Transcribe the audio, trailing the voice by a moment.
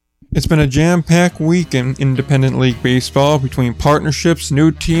It's been a jam-packed week in Independent League Baseball between partnerships,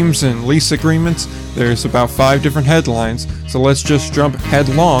 new teams, and lease agreements. There's about 5 different headlines, so let's just jump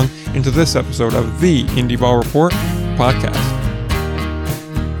headlong into this episode of the Indie Ball Report podcast.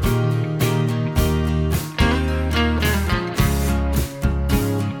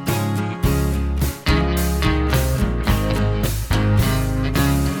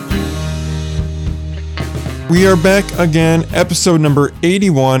 We are back again, episode number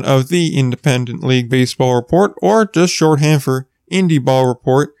 81 of the Independent League Baseball Report, or just shorthand for Indie Ball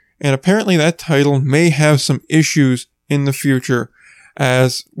Report, and apparently that title may have some issues in the future,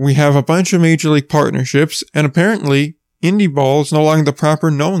 as we have a bunch of Major League partnerships, and apparently Indie Ball is no longer the proper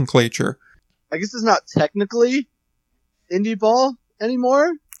nomenclature. I guess it's not technically Indie Ball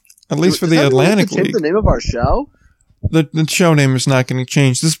anymore? At least for the Atlantic League. Change the name of our show? The show name is not going to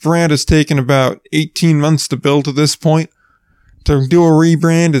change. This brand has taken about 18 months to build to this point. To do a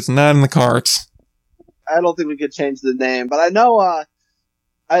rebrand is not in the cards. I don't think we could change the name, but I know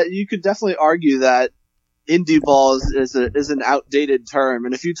you could definitely argue that indie ball is an outdated term.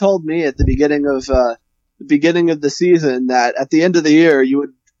 And if you told me at the beginning of the season that at the end of the year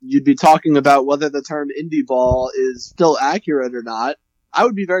you'd be talking about whether the term indie ball is still accurate or not, I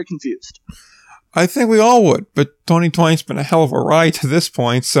would be very confused. I think we all would, but 2020's been a hell of a ride to this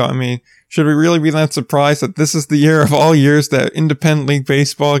point, so I mean, should we really be that surprised that this is the year of all years that Independent League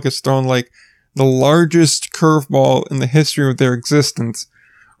Baseball gets thrown like the largest curveball in the history of their existence,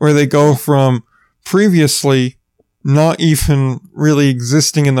 where they go from previously not even really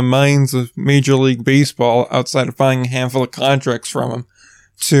existing in the minds of Major League Baseball outside of buying a handful of contracts from them,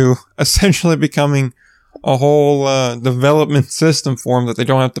 to essentially becoming a whole development system for them that they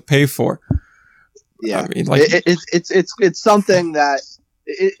don't have to pay for. Yeah, I mean, like it's something that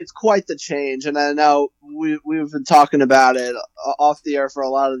it's quite the change, and I know we've been talking about it off the air for a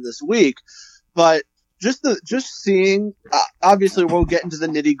lot of this week, but just seeing, obviously we'll get into the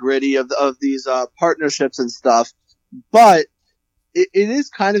nitty gritty of these partnerships and stuff, but it is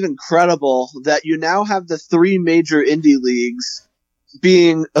kind of incredible that you now have the 3 major indie leagues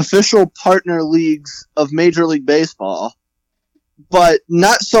being official partner leagues of Major League Baseball, but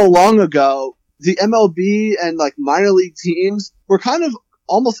not so long ago, the MLB and like minor league teams were kind of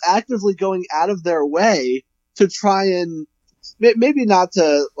almost actively going out of their way to try and maybe not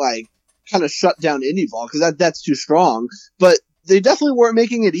to like kind of shut down indie ball because that's too strong, but they definitely weren't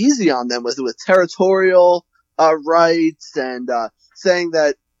making it easy on them with territorial rights and saying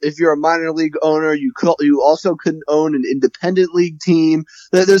that if you're a minor league owner, you also couldn't own an independent league team.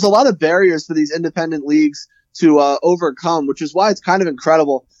 There's a lot of barriers for these independent leagues to overcome, which is why it's kind of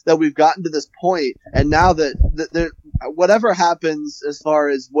incredible that we've gotten to this point. And now that whatever happens as far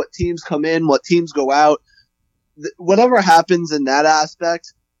as what teams come in, what teams go out, whatever happens in that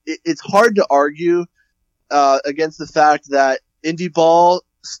aspect, it's hard to argue against the fact that indie ball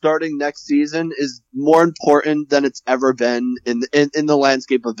starting next season is more important than it's ever been in the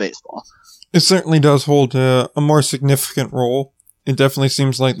landscape of baseball. It certainly does hold a more significant role. It definitely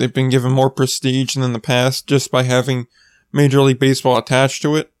seems like they've been given more prestige than in the past just by having Major League Baseball attached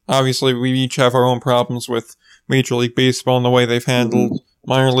to it. Obviously, we each have our own problems with Major League Baseball and the way they've handled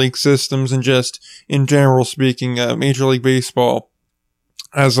minor league systems, and just in general speaking, Major League Baseball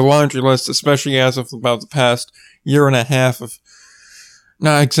has a laundry list, especially as of about the past year and a half of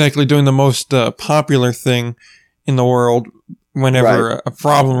not exactly doing the most popular thing in the world. Whenever a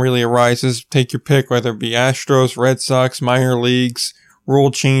problem really arises, take your pick, whether it be Astros, Red Sox, minor leagues,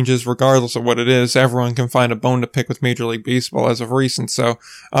 rule changes, regardless of what it is, everyone can find a bone to pick with Major League Baseball as of recent. So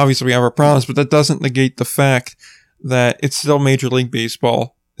obviously we have our problems, but that doesn't negate the fact that it's still Major League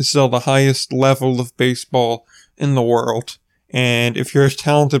Baseball. It's still the highest level of baseball in the world. And if you're a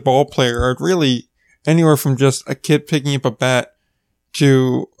talented ball player, or really anywhere from just a kid picking up a bat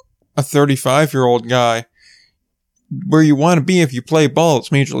to a 35-year-old guy, where you want to be if you play ball, it's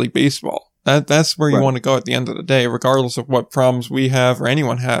Major League Baseball. That's where you want to go at the end of the day, regardless of what problems we have or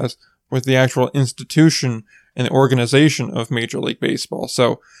anyone has with the actual institution and the organization of Major League Baseball.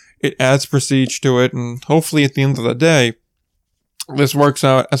 So it adds prestige to it, and hopefully at the end of the day, this works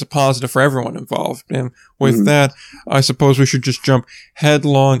out as a positive for everyone involved. And with that, I suppose we should just jump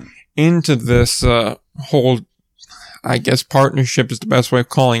headlong into this whole, I guess, partnership is the best way of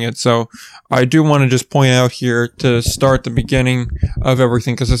calling it. So I do want to just point out here to start the beginning of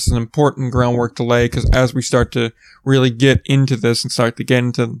everything, because this is an important groundwork to lay, because as we start to really get into this and start to get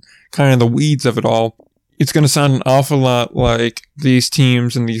into kind of the weeds of it all, it's going to sound an awful lot like these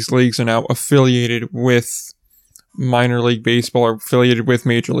teams and these leagues are now affiliated with minor league baseball or affiliated with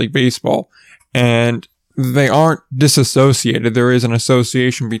Major League Baseball. And they aren't disassociated. There is an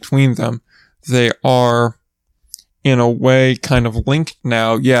association between them. They are, in a way, kind of linked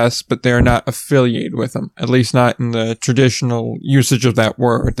now, yes, but they're not affiliated with them. At least not in the traditional usage of that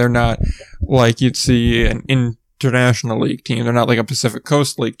word. They're not like you'd see an international league team. They're not like a Pacific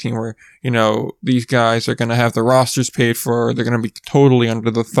Coast League team where, these guys are going to have their rosters paid for. They're going to be totally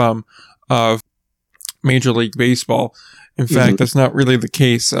under the thumb of Major League Baseball. In fact, that's not really the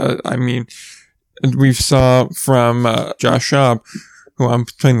case. We saw from Josh Schaub, who I'm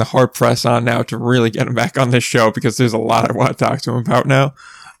putting the hard press on now to really get him back on this show because there's a lot I want to talk to him about now.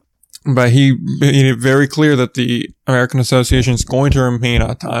 But he made it very clear that the American Association is going to remain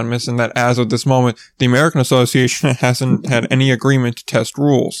autonomous and that as of this moment, the American Association hasn't had any agreement to test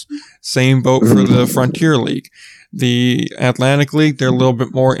rules. Same boat for the Frontier League. The Atlantic League, they're a little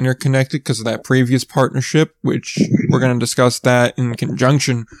bit more interconnected because of that previous partnership, which we're going to discuss that in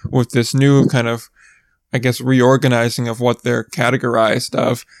conjunction with this new kind of, reorganizing of what they're categorized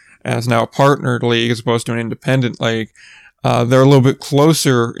of as now a partnered league as opposed to an independent league. They're a little bit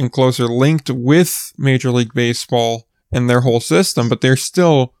closer linked with Major League Baseball and their whole system, but they're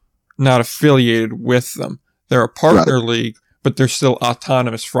still not affiliated with them. They're a partner league, but they're still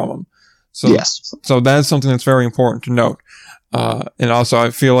autonomous from them. So that's something that's very important to note. And also I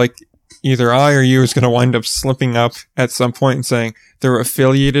feel like either I or you is going to wind up slipping up at some point and saying they're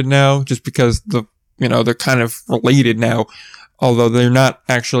affiliated now just because they're kind of related now, although they're not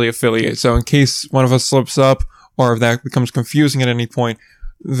actually affiliated. So in case one of us slips up or if that becomes confusing at any point,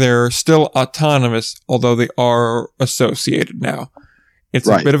 they're still autonomous, although they are associated now. It's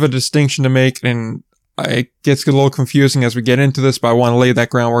a bit of a distinction to make, and it gets a little confusing as we get into this, but I want to lay that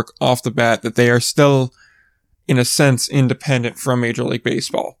groundwork off the bat that they are still, in a sense, independent from Major League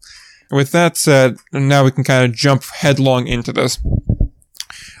Baseball. With that said, now we can kind of jump headlong into this.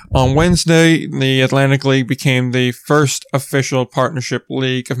 On Wednesday, the Atlantic League became the first official partnership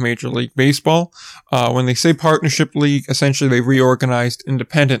league of Major League Baseball. When they say partnership league, essentially they reorganized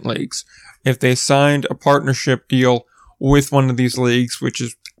independent leagues. If they signed a partnership deal with one of these leagues, which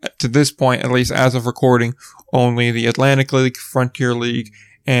is to this point, at least as of recording, only the Atlantic League, Frontier League,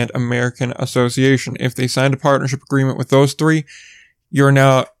 and American Association. If they signed a partnership agreement with those three, you're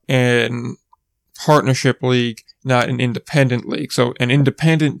now in partnership league, not an independent league. So an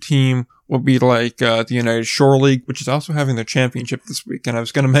independent team will be like the United Shore League, which is also having their championship this week. And I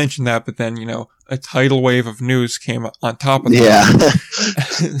was going to mention that, but then, a tidal wave of news came on top of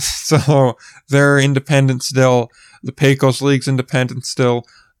that. So they're independent still. The Pecos League's independent still.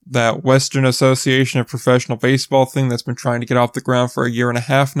 That Western Association of Professional Baseball thing that's been trying to get off the ground for a year and a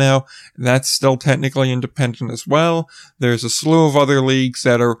half now, that's still technically independent as well. There's a slew of other leagues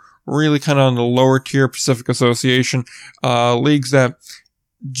that are really kind of on the lower tier Pacific Association, leagues that,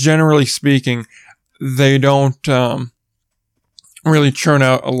 generally speaking, they don't really churn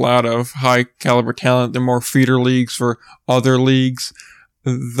out a lot of high caliber talent. They're more feeder leagues for other leagues.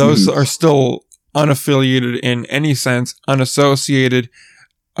 Those are still unaffiliated in any sense, unassociated,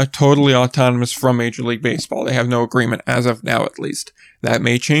 totally autonomous from Major League Baseball. They have no agreement as of now, at least. That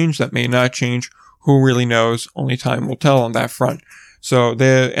may change, that may not change. Who really knows? Only time will tell on that front. So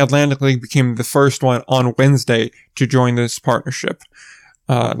the Atlantic League became the first one on Wednesday to join this partnership.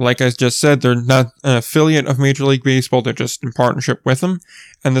 Like I just said, they're not an affiliate of Major League Baseball. They're just in partnership with them.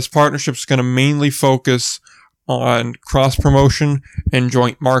 And this partnership is going to mainly focus on cross-promotion and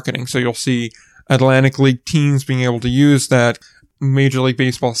joint marketing. So you'll see Atlantic League teams being able to use that Major League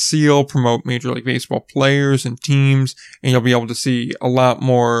Baseball seal, promote Major League Baseball players and teams, and you'll be able to see a lot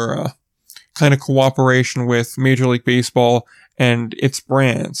more kind of cooperation with Major League Baseball and its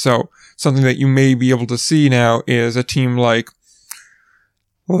brand. So something that you may be able to see now is a team like,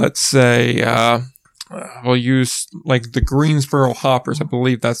 let's say, we'll use like the Greensboro Hoppers. I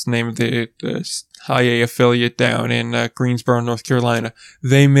believe that's the name of the high A affiliate down in Greensboro, North Carolina.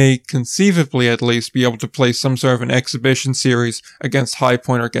 They may conceivably at least be able to play some sort of an exhibition series against High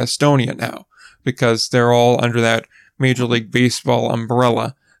Point or Gastonia now, because they're all under that Major League Baseball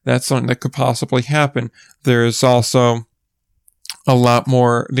umbrella. That's something that could possibly happen. There's also a lot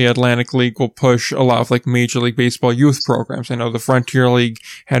more. The Atlantic League will push a lot of like Major League Baseball youth programs. I know the Frontier League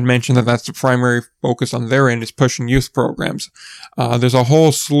had mentioned that that's the primary focus on their end, is pushing youth programs. There's a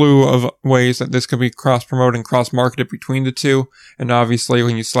whole slew of ways that this could be cross-promoted and cross-marketed between the two. And obviously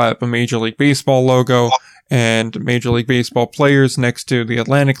when you slap a Major League Baseball logo and Major League Baseball players next to the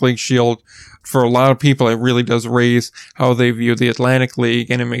Atlantic League shield, for a lot of people it really does raise how they view the Atlantic League,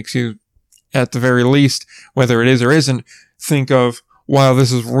 and it makes you, at the very least, whether it is or isn't, think of, wow,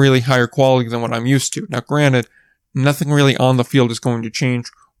 this is really higher quality than what I'm used to. Now, granted, nothing really on the field is going to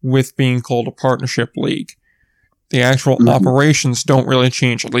change with being called a partnership league. The actual operations don't really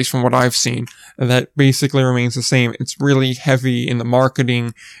change, at least from what I've seen. That basically remains the same. It's really heavy in the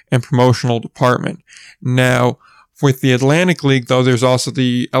marketing and promotional department. Now, with the Atlantic League, though, there's also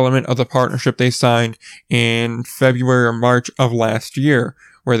the element of the partnership they signed in February or March of last year,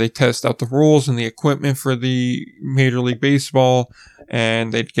 where they test out the rules and the equipment for the Major League Baseball,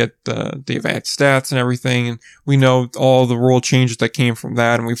 and they'd get the advanced stats and everything. And we know all the rule changes that came from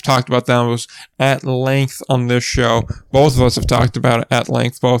that, and we've talked about those at length on this show. Both of us have talked about it at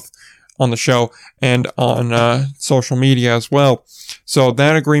length, both on the show and on social media as well. So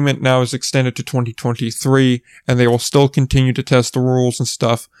that agreement now is extended to 2023, and they will still continue to test the rules and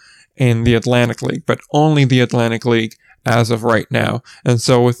stuff in the Atlantic League, but only the Atlantic League as of right now. And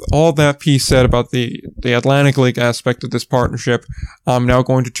so with all that piece said about the Atlantic League aspect of this partnership, I'm now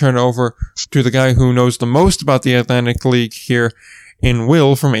going to turn over to the guy who knows the most about the Atlantic League here in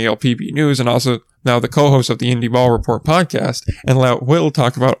Will from ALPB News, and also now the co-host of the Indie Ball Report podcast, and let Will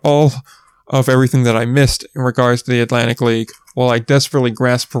talk about all of everything that I missed in regards to the Atlantic League while I desperately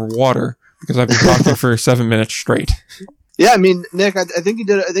grasp for water because I've been talking for 7 minutes straight. Yeah, I mean, Nick, I think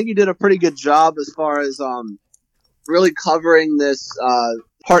you did a pretty good job as far as really covering this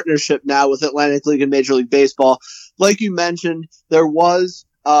partnership now with Atlantic League and Major League Baseball. Like you mentioned, there was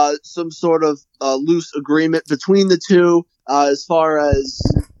some sort of loose agreement between the two as far as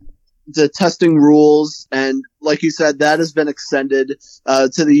the testing rules, and like you said, that has been extended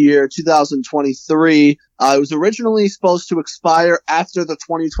to the year 2023. It was originally supposed to expire after the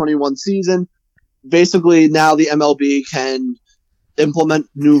 2021 season. Basically, now the MLB can implement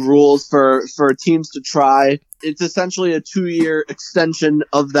new rules for teams to try. It's essentially a 2-year extension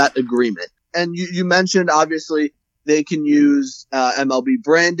of that agreement. And you mentioned, obviously, they can use MLB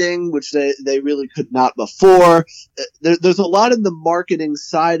branding, which they really could not before. There's a lot in the marketing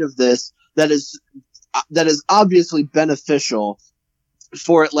side of this that is obviously beneficial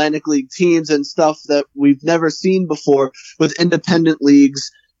for Atlantic League teams and stuff that we've never seen before with independent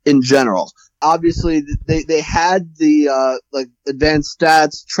leagues in general. Obviously, they had the like advanced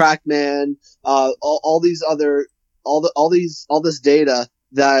stats, TrackMan, all this data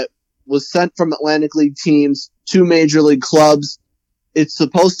that was sent from Atlantic League teams to Major League clubs. It's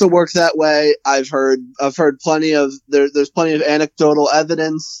supposed to work that way. I've heard plenty of there's plenty of anecdotal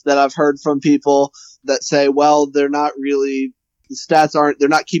evidence that I've heard from people that say, well, they're not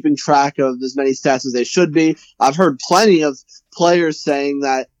keeping track of as many stats as they should be. I've heard plenty of players saying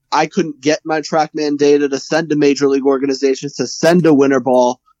that I couldn't get my TrackMan data to send to Major League organizations, to send to winter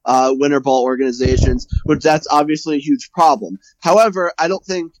ball organizations, which that's obviously a huge problem. However, I don't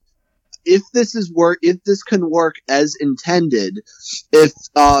think if this can work as intended, if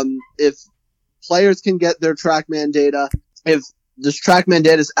players can get their TrackMan data, if this TrackMan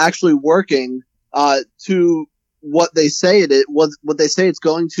data is actually working to what they say it's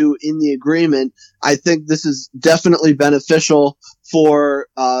going to in the agreement, I think this is definitely beneficial for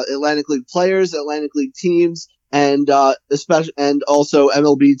Atlantic League players, Atlantic League teams, and especially and also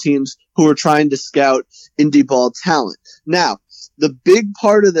MLB teams who are trying to scout indie ball talent. Now, the big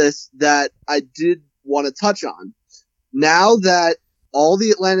part of this that I did want to touch on, now that all the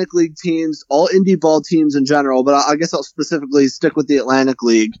Atlantic League teams, all indie ball teams in general, but I guess I'll specifically stick with the Atlantic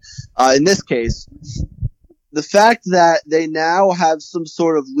League in this case, the fact that they now have some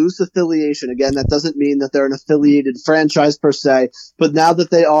sort of loose affiliation, again, that doesn't mean that they're an affiliated franchise per se, but now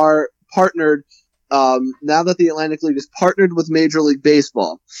that they are partnered, now that the Atlantic League is partnered with Major League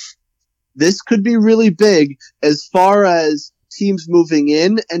Baseball, this could be really big as far as teams moving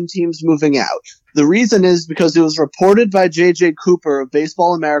in and teams moving out. The reason is because it was reported by J.J. Cooper of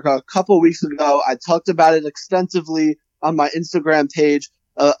Baseball America a couple of weeks ago. I talked about it extensively on my Instagram page,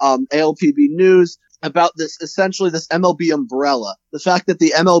 ALPB News, about this MLB umbrella. The fact that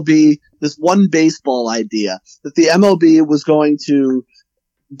the MLB, this one baseball idea, that the MLB was going to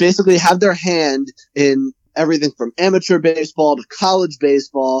basically have their hand in everything from amateur baseball to college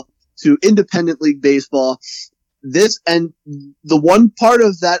baseball to independent league baseball. This, and the one part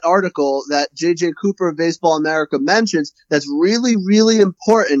of that article that J.J. Cooper of Baseball America mentions that's really, really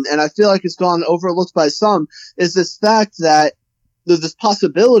important, and I feel like it's gone overlooked by some, is this fact that there's this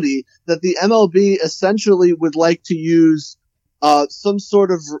possibility that the MLB essentially would like to use some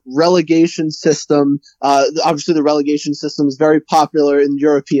sort of relegation system. Obviously, the relegation system is very popular in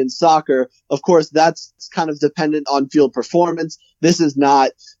European soccer. Of course, that's kind of dependent on field performance. This is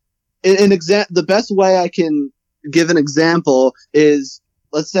not. The best way I can give an example is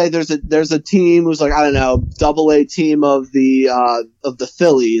let's say there's a team who's like, I don't know, AA team of the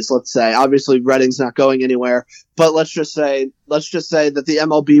Phillies, let's say. Obviously Redding's not going anywhere, but let's just say that the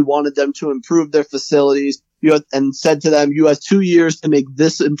MLB wanted them to improve their facilities, and said to them, you have 2 years to make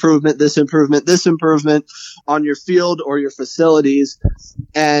this improvement on your field or your facilities.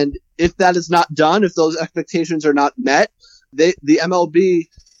 And if that is not done, if those expectations are not met, the MLB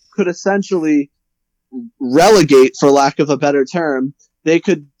could essentially relegate, for lack of a better term. They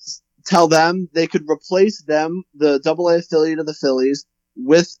could replace them, the AA affiliate of the Phillies,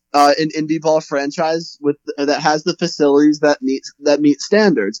 with an indie ball franchise that has the facilities that meet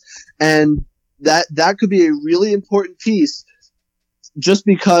standards. And that could be a really important piece, just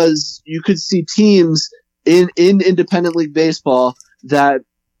because you could see teams in independent league baseball that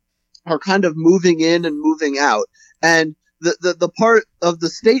are kind of moving in and moving out. And the part of the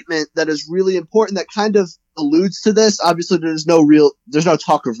statement that is really important that kind of alludes to this, obviously there's no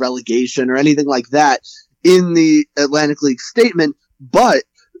talk of relegation or anything like that in the Atlantic League statement, but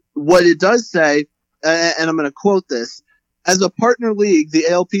what it does say, and I'm going to quote this, as a partner league, the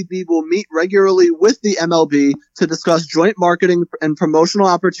ALPB will meet regularly with the MLB to discuss joint marketing and promotional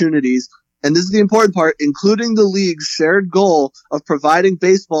opportunities, and this is the important part, including the league's shared goal of providing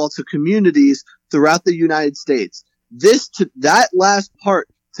baseball to communities throughout the United States. That last part,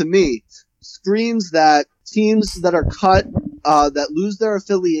 to me, screams that teams that are cut, that lose their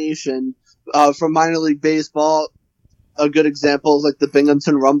affiliation from minor league baseball, a good example is like the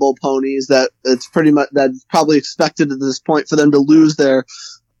Binghamton Rumble Ponies, that's probably expected at this point for them to lose their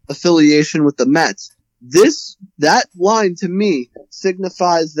affiliation with the Mets. That line to me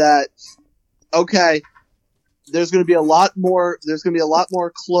signifies that, okay, there's going to be a lot more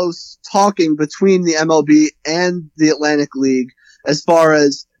close talking between the MLB and the Atlantic League as far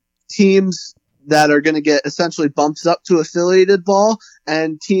as teams that are going to get essentially bumped up to affiliated ball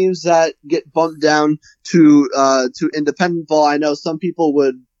and teams that get bumped down to independent ball. I know some people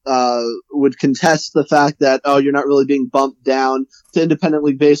would contest the fact that, you're not really being bumped down to independent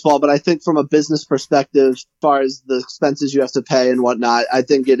league baseball, but I think from a business perspective, as far as the expenses you have to pay and whatnot, I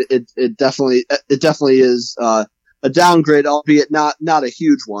think it definitely is a downgrade, albeit not a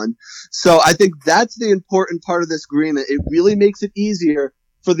huge one. So I think that's the important part of this agreement. It really makes it easier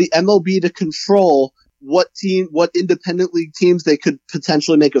for the MLB to control what independent league teams they could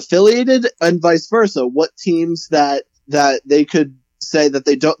potentially make affiliated, and vice versa. What teams that they could say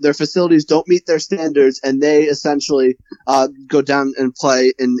that their facilities don't meet their standards, and they essentially go down and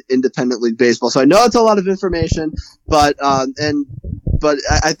play in independent league baseball. So I know it's a lot of information, but I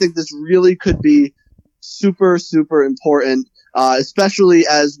think this really could be super, super important. Especially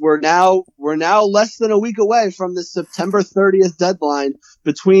as we're now less than a week away from the September 30th deadline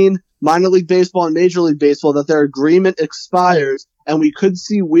between minor league baseball and major league baseball, that their agreement expires, and we could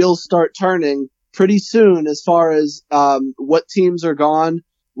see wheels start turning pretty soon as far as what teams are gone,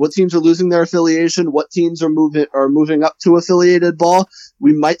 what teams are losing their affiliation, what teams are moving up to affiliated ball.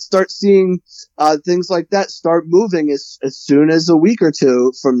 We might start seeing things like that start moving as soon as a week or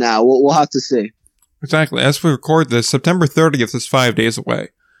two from now. We'll have to see. Exactly. As we record this, September 30th is 5 days away.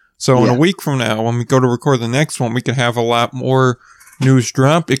 So in a week from now, when we go to record the next one, we could have a lot more news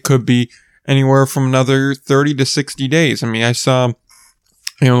drop. It could be anywhere from another 30 to 60 days. I mean, I saw,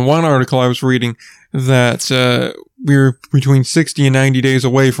 in one article I was reading that we're between 60 and 90 days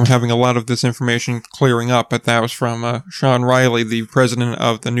away from having a lot of this information clearing up. But that was from Sean Riley, the president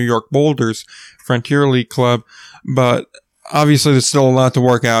of the New York Boulders Frontier League Club. But obviously, there's still a lot to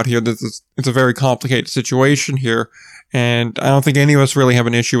work out here. It's a very complicated situation here, and I don't think any of us really have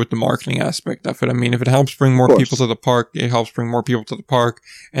an issue with the marketing aspect of it. I mean, if it helps bring more people to the park, it helps bring more people to the park,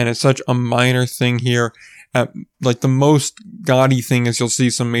 and it's such a minor thing here. Like, the most gaudy thing is you'll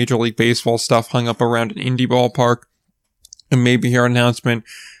see some Major League Baseball stuff hung up around an indie ballpark, and maybe hear an announcement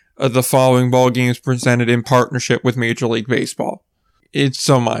of the following ball games presented in partnership with Major League Baseball. It's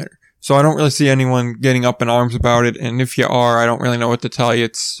so minor. So I don't really see anyone getting up in arms about it, and if you are, I don't really know what to tell you.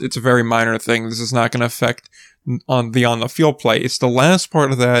 It's a very minor thing. This is not going to affect on the field play. It's the last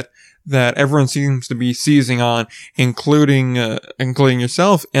part of that everyone seems to be seizing on, including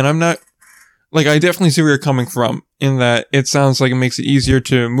yourself. And I'm not, like, I definitely see where you're coming from in that it sounds like it makes it easier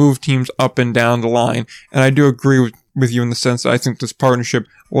to move teams up and down the line. And I do agree with you in the sense that I think this partnership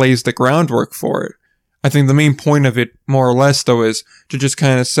lays the groundwork for it. I think the main point of it, more or less, though, is to just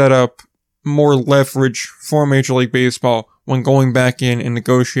kind of set up more leverage for Major League Baseball when going back in and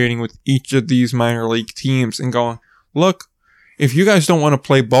negotiating with each of these minor league teams and going, look, if you guys don't want to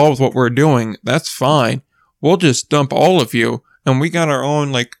play ball with what we're doing, that's fine. We'll just dump all of you, and we got our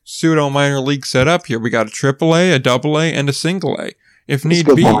own, like, pseudo minor league set up here. We got a AAA, a AA, and a single A. If need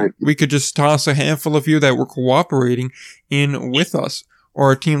be, we could just toss a handful of you that were cooperating in with us.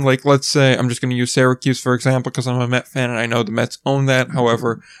 Or a team like, let's say, I'm just going to use Syracuse for example because I'm a Met fan and I know the Mets own that.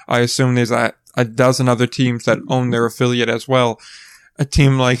 However, I assume there's a dozen other teams that own their affiliate as well. A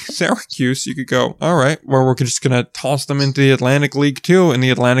team like Syracuse, you could go, all right, well, we're just going to toss them into the Atlantic League too, and the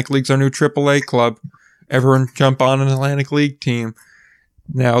Atlantic League's our new AAA club. Everyone jump on an Atlantic League team.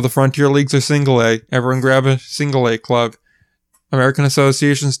 Now the Frontier Leagues are single A. Everyone grab a single A club. American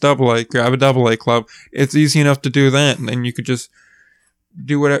Association's double A. Grab a double A club. It's easy enough to do that, and then you could just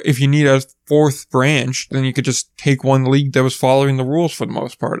do whatever. If you need a fourth branch, then you could just take one league that was following the rules for the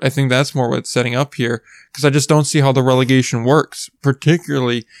most part. I think that's more what it's setting up here, because I just don't see how the relegation works,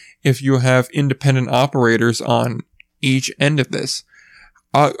 particularly if you have independent operators on each end of this.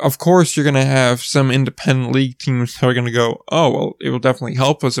 Of course, you're going to have some independent league teams who are going to go, oh, well, it will definitely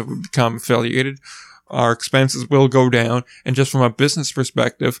help us if we become affiliated. Our expenses will go down. And just from a business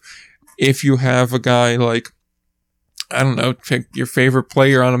perspective, if you have a guy like, I don't know, take your favorite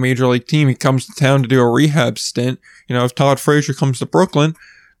player on a major league team, he comes to town to do a rehab stint. You know, if Todd Frazier comes to Brooklyn,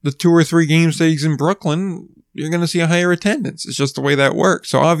 the 2 or 3 games that he's in Brooklyn, you're going to see a higher attendance. It's just the way that works.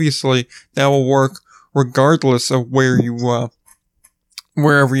 So obviously that will work regardless of where you,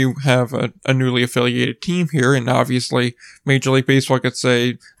 wherever you have a newly affiliated team here. And obviously Major League Baseball could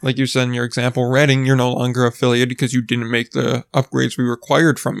say, like you said in your example, Reading, you're no longer affiliated because you didn't make the upgrades we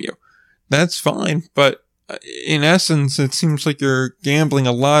required from you. That's fine, but in essence, it seems like you're gambling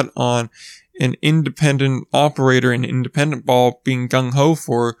a lot on an independent operator and independent ball being gung-ho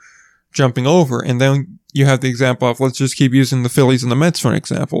for jumping over. And then you have the example of, let's just keep using the Phillies and the Mets for an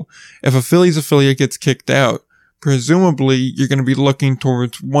example. If a Phillies affiliate gets kicked out, presumably you're going to be looking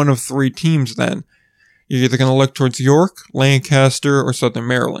towards one of 3 teams then. You're either going to look towards York, Lancaster, or Southern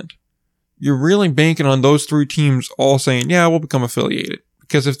Maryland. You're really banking on those 3 teams all saying, yeah, we'll become affiliated.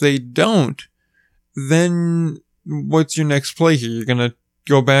 Because if they don't, then what's your next play here? You're going to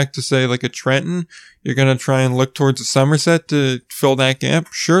go back to, say, like a Trenton? You're going to try and look towards a Somerset to fill that gap?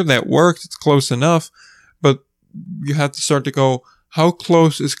 Sure, that works. It's close enough. But you have to start to go, how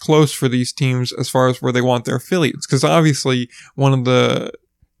close is close for these teams as far as where they want their affiliates? Because obviously one of the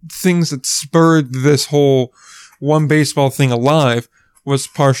things that spurred this whole one baseball thing alive was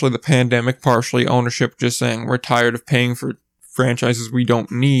partially the pandemic, partially ownership just saying we're tired of paying for franchises we don't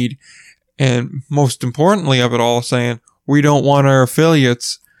need. And most importantly of it all, saying we don't want our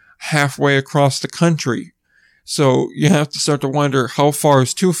affiliates halfway across the country. So you have to start to wonder, how far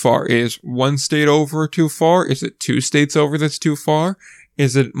is too far? Is one state over too far? Is it 2 states over that's too far?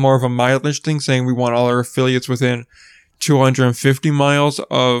 Is it more of a mileage thing, saying we want all our affiliates within 250 miles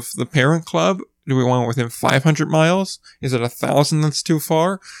of the parent club? Do we want it within 500 miles? Is it 1,000 that's too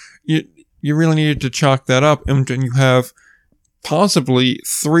far? You really needed to chalk that up, and you have possibly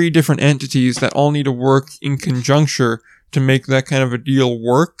 3 different entities that all need to work in conjuncture to make that kind of a deal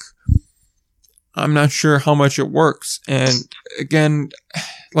work. I'm not sure how much it works. And again,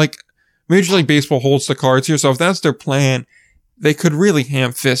 like, Major League Baseball holds the cards here, so if that's their plan, they could really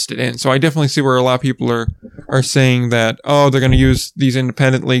ham-fist it in. So I definitely see where a lot of people are saying that, oh, they're going to use these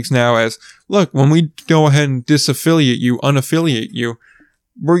independent leagues now as, look, when we go ahead and disaffiliate you, unaffiliate you,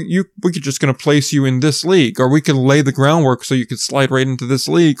 we're just going to place you in this league, or we could lay the groundwork so you could slide right into this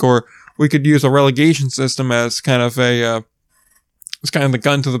league, or we could use a relegation system as kind of it's kind of the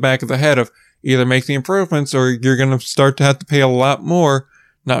gun to the back of the head of either make the improvements or you're going to start to have to pay a lot more,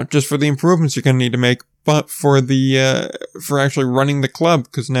 not just for the improvements you're going to need to make, but for for actually running the club,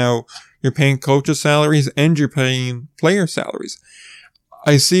 because now you're paying coaches' salaries and you're paying player salaries.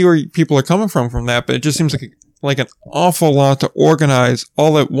 I see where people are coming from that, but it just seems like an awful lot to organize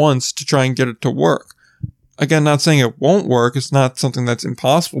all at once to try and get it to work. Again, not saying it won't work. It's not something that's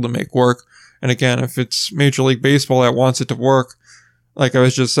impossible to make work. And again, if it's Major League Baseball that wants it to work, like I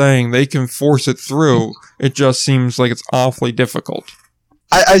was just saying, they can force it through. It just seems like it's awfully difficult.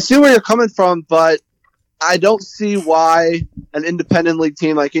 I see where you're coming from, but I don't see why an independent league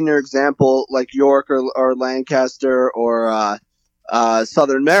team, like in your example, like York or Lancaster or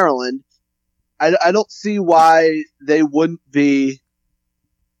Southern Maryland, I don't see why they wouldn't be.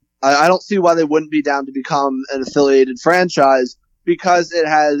 I don't see why they wouldn't be down to become an affiliated franchise, because it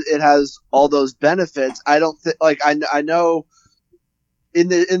has all those benefits. I don't think, like, I know in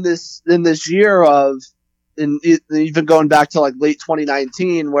this year of, even going back to like late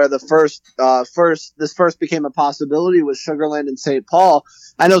 2019, where this first became a possibility with Sugar Land and St. Paul.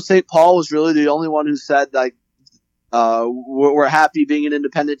 I know St. Paul was really the only one who said, like, we're happy being an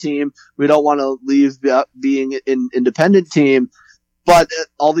independent team. We don't want to leave being an independent team. But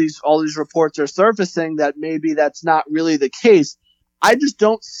all these reports are surfacing that maybe that's not really the case. I just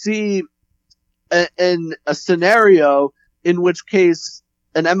don't see in a scenario in which case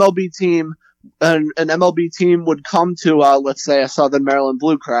an MLB team would come to let's say a Southern Maryland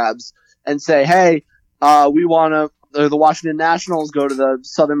Blue Crabs and say, hey, we want to. The Washington Nationals go to the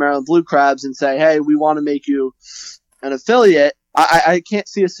Southern Maryland Blue Crabs and say, hey, we want to make you an affiliate. I can't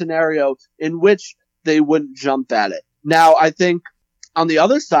see a scenario in which they wouldn't jump at it. Now, I think on the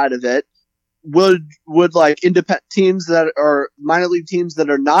other side of it, would like independent teams that are minor league teams that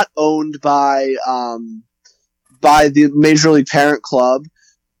are not owned by the major league parent club,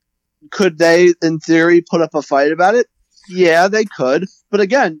 could they, in theory, put up a fight about it? Yeah, they could. But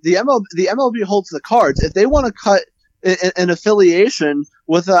again, the MLB holds the cards. If they want to cut an affiliation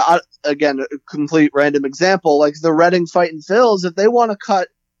with a complete random example, like the Reading Fightin' Phils, if they want to cut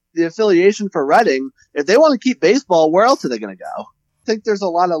the affiliation for Reading, if they want to keep baseball, where else are they going to go? I think there's a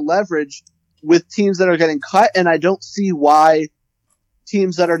lot of leverage with teams that are getting cut, and I don't see why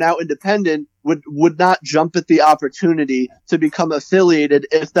teams that are now independent would not jump at the opportunity to become affiliated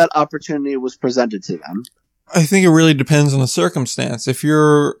if that opportunity was presented to them. I think it really depends on the circumstance. If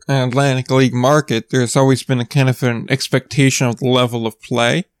you're an Atlantic League market, there's always been a kind of an expectation of the level of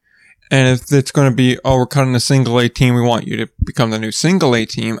play. And if it's going to be, oh, we're cutting a single A team, we want you to become the new single A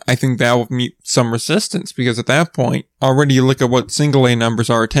team, I think that will meet some resistance, because at that point, already you look at what single A numbers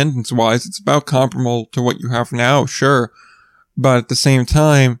are attendance-wise, it's about comparable to what you have now, sure. But at the same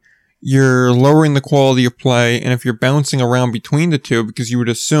time, you're lowering the quality of play, and if you're bouncing around between the two, because you would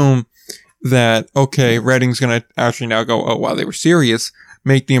assume that, okay, Reading's going to actually now go, oh, wow, they were serious,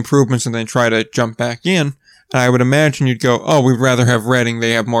 make the improvements and then try to jump back in. And I would imagine you'd go, oh, we'd rather have Reading.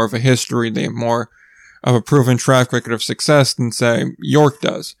 They have more of a history. They have more of a proven track record of success than, say, York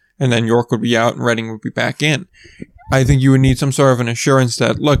does. And then York would be out and Reading would be back in. I think you would need some sort of an assurance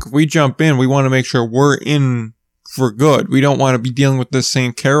that, look, if we jump in, we want to make sure we're in for good. We don't want to be dealing with this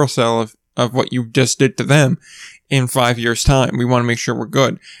same carousel of what you just did to them in 5 years' time. We want to make sure we're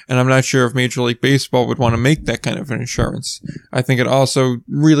good. And I'm not sure if Major League Baseball would want to make that kind of an assurance. I think it also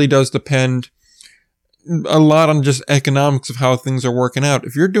really does depend a lot on just economics of how things are working out.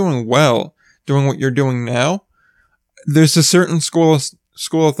 If you're doing well, doing what you're doing now, there's a certain school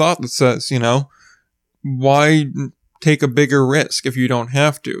of thought that says, why take a bigger risk if you don't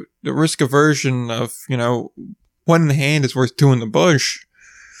have to? The risk aversion of, one in the hand is worth two in the bush.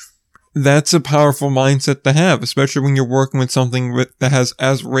 That's a powerful mindset to have, especially when you're working with something that has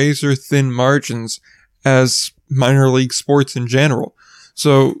as razor thin margins as minor league sports in general.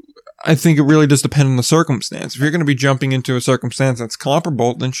 So I think it really does depend on the circumstance. If you're going to be jumping into a circumstance that's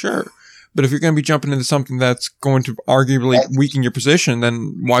comparable, then sure. But if you're going to be jumping into something that's going to arguably weaken your position,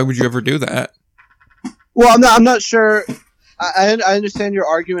 then why would you ever do that? Well, I'm not sure. I understand your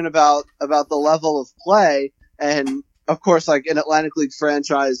argument about the level of play, and of course, like an Atlantic League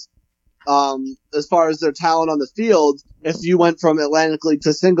franchise, as far as their talent on the field, if you went from Atlantic League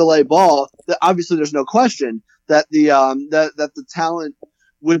to single A ball, obviously there's no question that the talent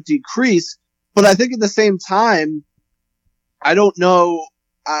would decrease. But I think at the same time, I don't know.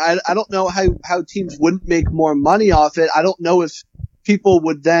 I don't know how teams wouldn't make more money off it. I don't know if people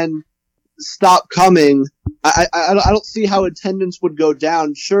would then stop coming. I don't see how attendance would go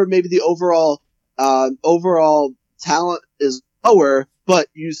down. Sure, maybe the overall talent is lower, but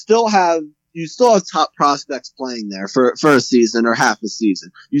you still have top prospects playing there for a season or half a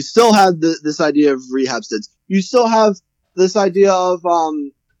season. You still have this idea of rehab stints. You still have this idea of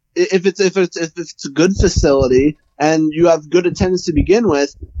if it's a good facility and you have good attendance to begin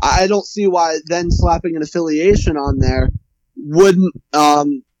with, I don't see why then slapping an affiliation on there wouldn't. I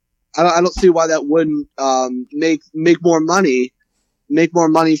don't see why that wouldn't make more money. Make more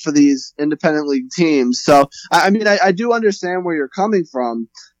money for these independent league teams. So, I do understand where you're coming from,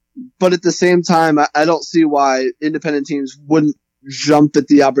 but at the same time, I don't see why independent teams wouldn't jump at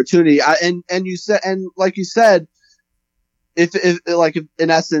the opportunity. Like you said, if in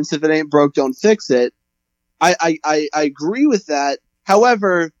essence, if it ain't broke, don't fix it. I agree with that.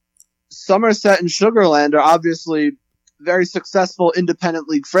 However, Somerset and Sugarland are obviously very successful independent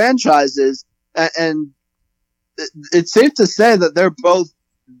league franchises, and it's safe to say that they're both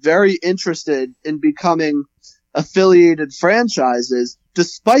very interested in becoming affiliated franchises,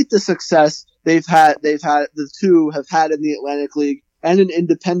 despite the success they've had. The two have had in the Atlantic League and in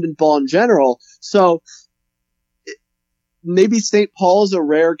independent ball in general. So maybe St. Paul is a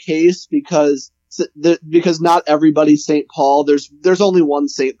rare case because not everybody's St. Paul. There's only one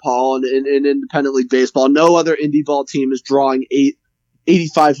St. Paul in independent league baseball. No other indie ball team is drawing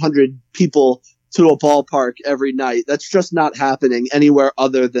 8,500 people to a ballpark every night. That's just not happening anywhere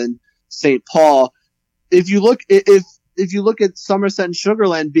other than St. Paul. If if you look at Somerset and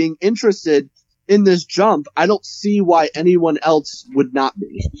Sugarland being interested in this jump, I don't see why anyone else would not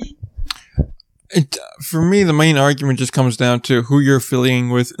be. For me, the main argument just comes down to who you're affiliating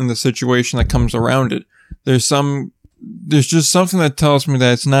with and the situation that comes around it. There's just something that tells me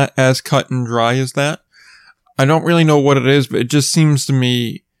that it's not as cut and dry as that. I don't really know what it is, but it just seems to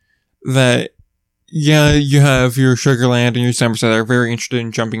me that, yeah, you have your Sugarland and your Somerset that are very interested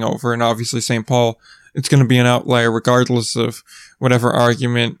in jumping over, and obviously St. Paul, it's going to be an outlier regardless of whatever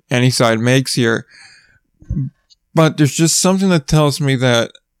argument any side makes here. But there's just something that tells me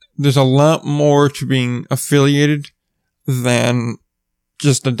that there's a lot more to being affiliated than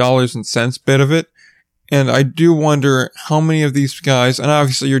just the dollars and cents bit of it. And I do wonder how many of these guys, and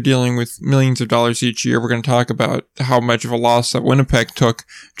obviously you're dealing with millions of dollars each year. We're going to talk about how much of a loss that Winnipeg took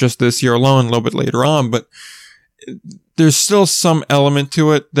just this year alone a little bit later on, but there's still some element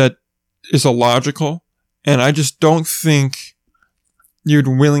to it that is illogical. And I just don't think you'd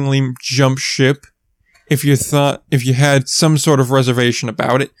willingly jump ship if you had some sort of reservation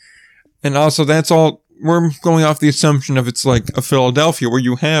about it. And also we're going off the assumption of it's like a Philadelphia where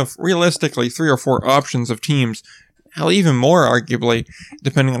you have realistically 3 or 4 options of teams, hell, even more arguably,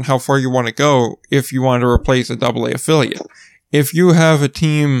 depending on how far you want to go if you want to replace a AA affiliate. If you have a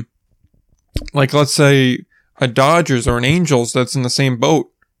team like, let's say, a Dodgers or an Angels that's in the same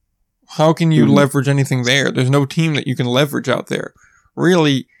boat, how can you leverage anything there? There's no team that you can leverage out there.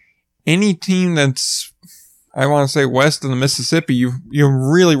 Really, any team that's, I want to say, west of the Mississippi, you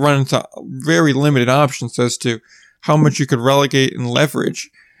really run into very limited options as to how much you could relegate and leverage.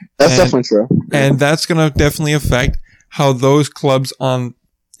 That's definitely true. And that's going to definitely affect how those clubs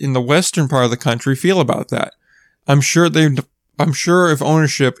in the western part of the country feel about that. I'm sure if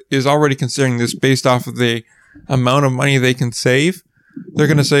ownership is already considering this based off of the amount of money they can save, they're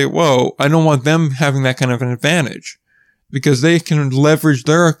going to say, whoa, I don't want them having that kind of an advantage, because they can leverage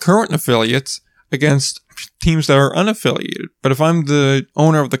their current affiliates against teams that are unaffiliated. But if I'm the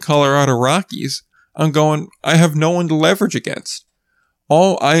owner of the Colorado Rockies, I have no one to leverage against.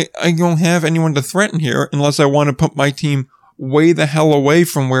 I don't have anyone to threaten here unless I want to put my team way the hell away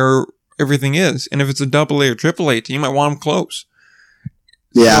from where everything is. And if it's a AA or AAA team, I want them close.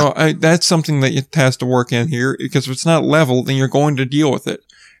 Yeah. So that's something that has to work in here, because if it's not level, then you're going to deal with it.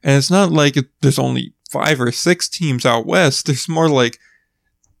 And it's not like there's only 5 or 6 teams out west. There's more like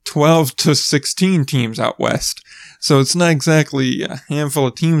 12 to 16 teams out west. So it's not exactly a handful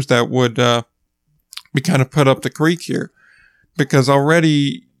of teams that would be kind of put up the creek here. Because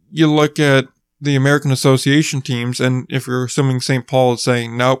already you look at the American Association teams, and if you're assuming St. Paul is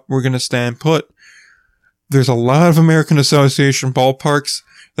saying, nope, we're going to stand put, there's a lot of American Association ballparks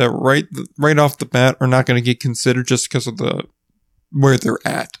that right off the bat are not going to get considered just because of where they're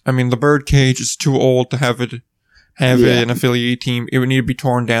at. I mean, the Birdcage is too old to have an affiliate team. It would need to be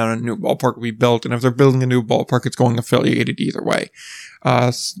torn down and a new ballpark would be built. And if they're building a new ballpark, it's going affiliated either way.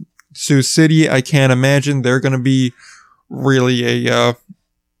 Sioux City, I can't imagine they're going to be really a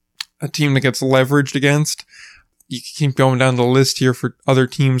team that gets leveraged against. You can keep going down the list here for other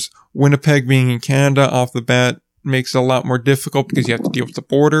teams. Winnipeg, being in Canada off the bat, makes it a lot more difficult because you have to deal with the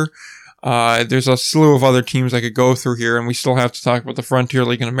border. There's a slew of other teams I could go through here, and we still have to talk about the Frontier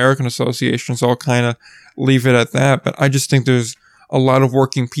League and American Association, so I'll kind of leave it at that. But I just think there's a lot of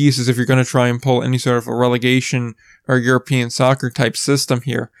working pieces if you're going to try and pull any sort of a relegation or European soccer type system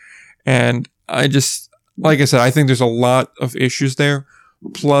here. And like I said, I think there's a lot of issues there.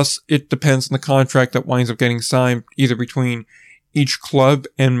 Plus, it depends on the contract that winds up getting signed, either between each club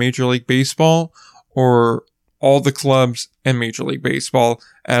and Major League Baseball, or all the clubs and Major League Baseball,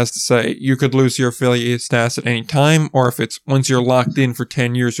 as to say, you could lose your affiliate status at any time, or if it's once you're locked in for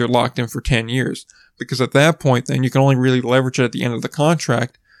 10 years, you're locked in for 10 years. Because at that point, then you can only really leverage it at the end of the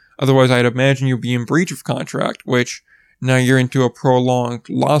contract. Otherwise, I'd imagine you'd be in breach of contract, which now you're into a prolonged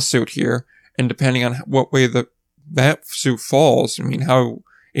lawsuit here, and depending on what way that suit falls, I mean, how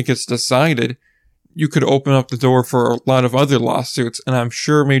it gets decided, you could open up the door for a lot of other lawsuits, and I'm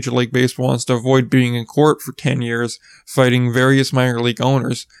sure Major League Baseball wants to avoid being in court for 10 years fighting various minor league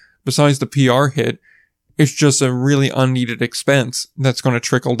owners. Besides the PR hit, it's just a really unneeded expense that's going to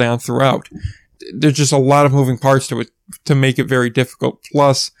trickle down throughout. There's just a lot of moving parts to it to make it very difficult.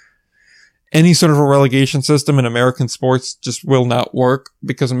 Plus, any sort of a relegation system in American sports just will not work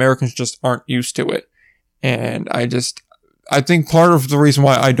because Americans just aren't used to it. And I think part of the reason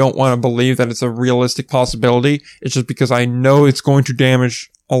why I don't want to believe that it's a realistic possibility is just because I know it's going to damage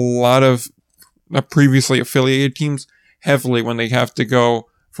a lot of previously affiliated teams heavily when they have to go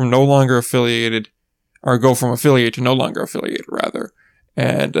from no longer affiliated, or go from affiliated to no longer affiliated, rather.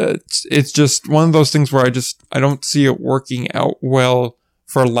 And it's just one of those things where I don't see it working out well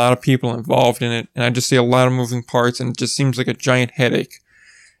for a lot of people involved in it. And I just see a lot of moving parts, and it just seems like a giant headache.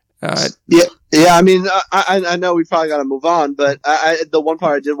 Yeah. I mean, I know we probably got to move on, but the one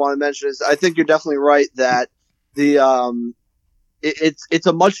part I did want to mention is I think you're definitely right that it's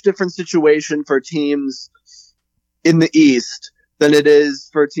a much different situation for teams in the East than it is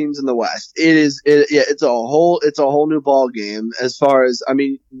for teams in the West. It's a whole new ball game as far as, I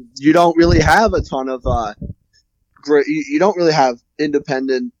mean, you don't really have a ton of you don't really have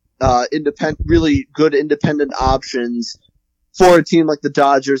really good independent options for a team like the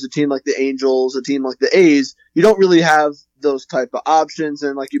Dodgers, a team like the Angels, a team like the A's. You don't really have those type of options.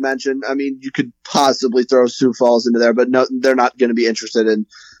 And like you mentioned, I mean, you could possibly throw Sioux Falls into there, but no, they're not going to be interested in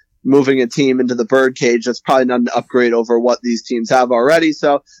moving a team into the birdcage. That's probably not an upgrade over what these teams have already.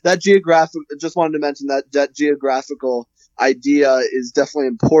 So that just wanted to mention that geographical idea is definitely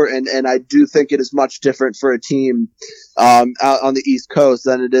important, and I do think it is much different for a team out on the East Coast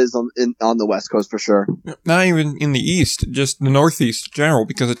than it is on the West Coast for sure. Not even in the East, just the Northeast in general,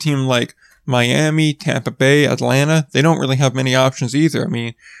 because a team like Miami, Tampa Bay, Atlanta, they don't really have many options either. I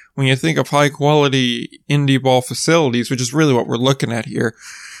mean, when you think of high quality indie ball facilities, which is really what we're looking at here,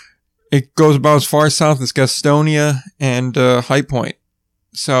 it goes about as far south as Gastonia and High Point.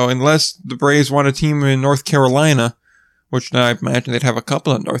 So unless the Braves want a team in North Carolina, which now I imagine they'd have a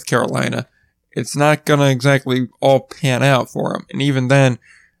couple in North Carolina, it's not going to exactly all pan out for them. And even then,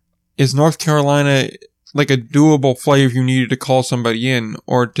 is North Carolina like a doable flight if you needed to call somebody in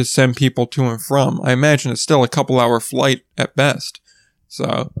or to send people to and from? I imagine it's still a couple-hour flight at best.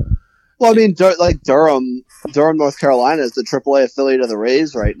 So, well, I mean, like Durham, North Carolina is the AAA affiliate of the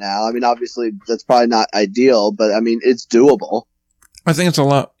Rays right now. I mean, obviously, that's probably not ideal, but I mean, it's doable. I think it's a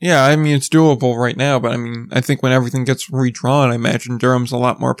lot. Yeah, I mean, it's doable right now, but I mean, I think when everything gets redrawn, I imagine Durham's a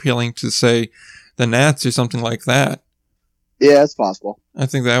lot more appealing to, say, the Nats or something like that. Yeah, it's possible. I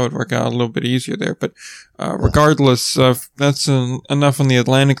think that would work out a little bit easier there. But regardless, that's enough on the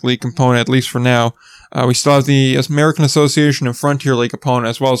Atlantic League component, at least for now. We still have the American Association and Frontier League component,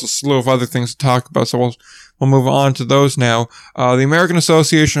 as well as a slew of other things to talk about. So we'll move on to those now. The American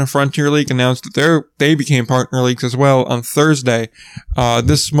Association and Frontier League announced that they became partner leagues as well on Thursday.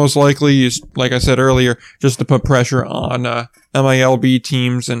 This most likely is, like I said earlier, just to put pressure on MILB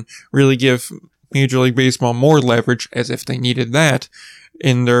teams and really give Major League Baseball more leverage, as if they needed that,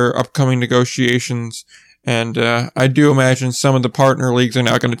 in their upcoming negotiations. And I do imagine some of the partner leagues are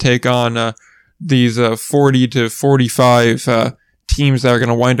now going to take on these 40 to 45 teams that are going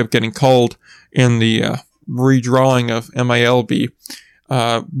to wind up getting called in the redrawing of MILB.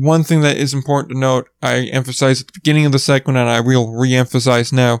 One thing that is important to note, I emphasized at the beginning of the segment, and I will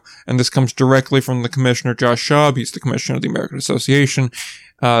re-emphasize now, and this comes directly from the commissioner, Josh Schaub. He's the commissioner of the American Association.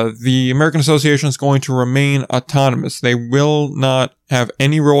 The American Association is going to remain autonomous. They will not have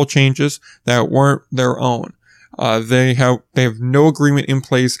any rule changes that weren't their own. They have no agreement in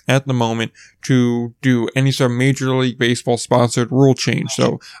place at the moment to do any sort of Major League Baseball sponsored rule change.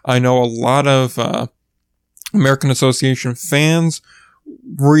 So I know a lot of American Association fans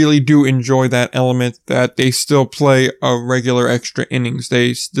really do enjoy that element that they still play a regular extra innings.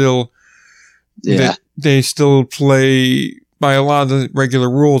 They still they still play by a lot of the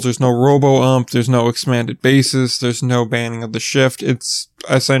regular rules. There's no robo-ump, there's no expanded bases, there's no banning of the shift. It's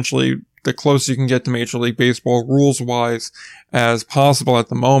essentially the closest you can get to Major League Baseball rules-wise as possible at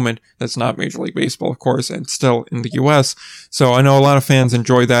the moment. That's not Major League Baseball, of course, and still in the U.S. So I know a lot of fans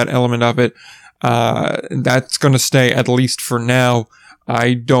enjoy that element of it. That's going to stay at least for now.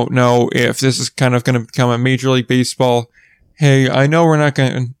 I don't know if this is kind of going to become a Major League Baseball, hey, I know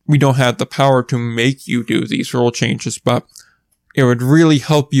we don't have the power to make you do these rule changes, but it would really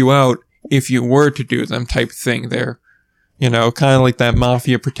help you out if you were to do them type thing there. You know, kind of like that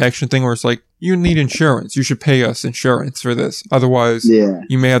mafia protection thing where it's like, you need insurance. You should pay us insurance for this. Otherwise,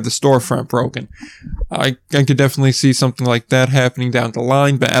 you may have the storefront broken. I could definitely see something like that happening down the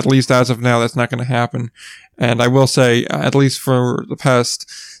line, but at least as of now, that's not going to happen. And I will say, at least for the past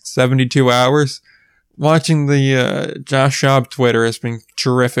 72 hours, watching the Josh Schaub Twitter has been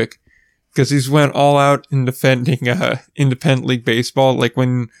terrific. Because he's went all out in defending independent league baseball. Like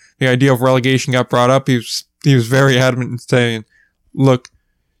when the idea of relegation got brought up, he was very adamant in saying, look,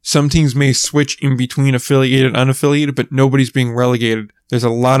 some teams may switch in between affiliated and unaffiliated, but nobody's being relegated. There's a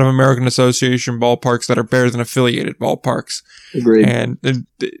lot of American Association ballparks that are better than affiliated ballparks. Agreed. And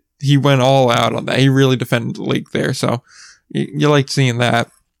he went all out on that. He really defended the league there. So you like seeing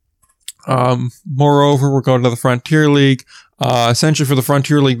that. Moreover, we're going to the Frontier League. Essentially for the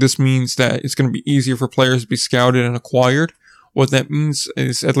Frontier League, this means that it's going to be easier for players to be scouted and acquired, What that means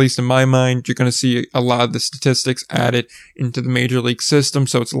is, at least in my mind, you're going to see a lot of the statistics added into the major league system.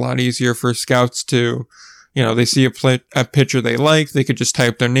 So it's a lot easier for scouts to, they see a pitcher they like, they could just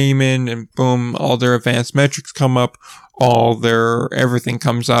type their name in and boom, all their advanced metrics come up, everything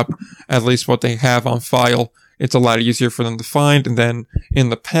comes up, at least what they have on file. It's a lot easier for them to find. And then in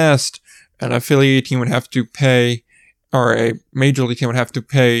the past, an affiliate team would have to pay, or a major league team would have to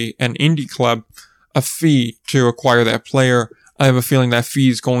pay an indie club a fee to acquire that player. I have a feeling that fee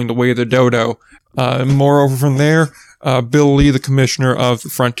is going the way of the dodo. Moreover, from there, Bill Lee, the commissioner of the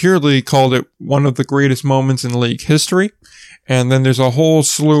Frontier League, called it one of the greatest moments in league history. And then there's a whole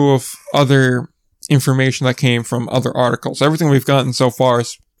slew of other information that came from other articles. Everything we've gotten so far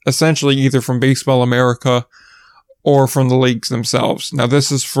is essentially either from Baseball America or from the leagues themselves. Now,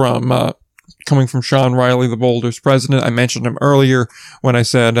 this is coming from Sean Riley, the Boulders president. I mentioned him earlier when I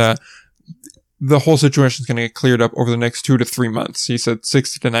said the whole situation is going to get cleared up over the next 2 to 3 months. He said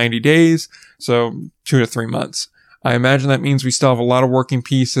 60 to 90 days, so 2 to 3 months. I imagine that means we still have a lot of working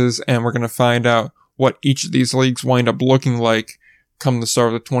pieces, and we're going to find out what each of these leagues wind up looking like come the start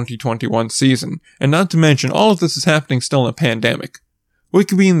of the 2021 season. And not to mention, all of this is happening still in a pandemic. We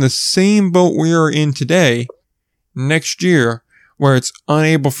could be in the same boat we are in today next year, where it's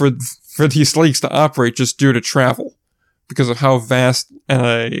unable for these leagues to operate just due to travel because of how vast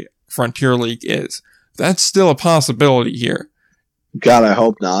a Frontier League is. That's still a possibility here. God, I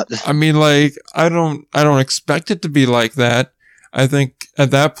hope not. I mean, I don't expect it to be like that. I think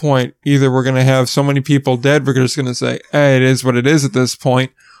at that point, either we're going to have so many people dead, we're just going to say, hey, it is what it is at this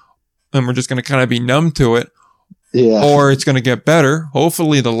point, and we're just going to kind of be numb to it. Yeah. Or it's going to get better.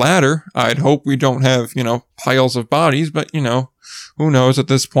 Hopefully the latter. I'd hope we don't have, piles of bodies, but, who knows at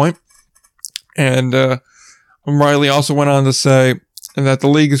this point. And Riley also went on to say that the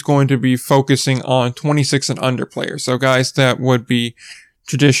league is going to be focusing on 26 and under players. So guys that would be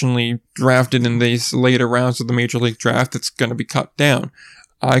traditionally drafted in these later rounds of the Major League Draft, it's going to be cut down.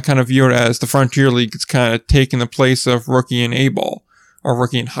 I kind of view it as the Frontier League is kind of taking the place of rookie and A-ball, or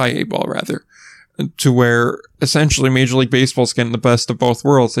rookie and high A-ball rather, to where essentially Major League Baseball is getting the best of both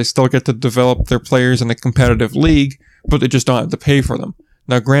worlds. They still get to develop their players in a competitive league, but they just don't have to pay for them.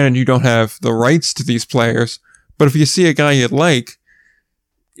 Now, granted, you don't have the rights to these players, but if you see a guy you like,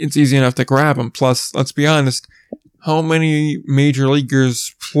 it's easy enough to grab him. Plus, let's be honest, how many major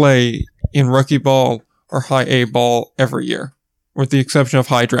leaguers play in rookie ball or high A ball every year, with the exception of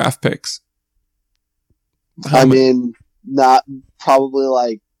high draft picks? Not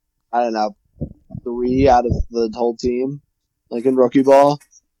probably 3 out of the whole team, in rookie ball,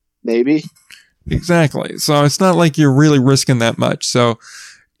 maybe. Exactly. So it's not like you're really risking that much. So,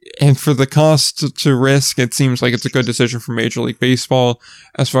 and for the cost to risk, it seems like it's a good decision for Major League Baseball.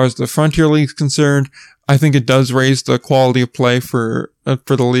 As far as the Frontier League is concerned, I think it does raise the quality of play for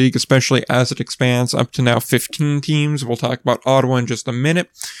the league, especially as it expands up to now 15 teams. We'll talk about Ottawa in just a minute.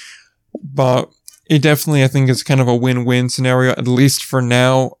 But it definitely, I think, is kind of a win-win scenario, at least for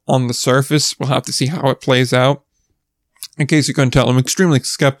now on the surface. We'll have to see how it plays out. In case you couldn't tell, I'm extremely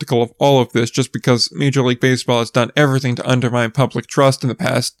skeptical of all of this just because Major League Baseball has done everything to undermine public trust in the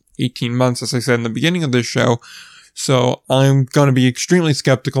past 18 months, as I said in the beginning of this show. So I'm going to be extremely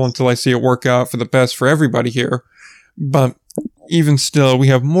skeptical until I see it work out for the best for everybody here. But even still, we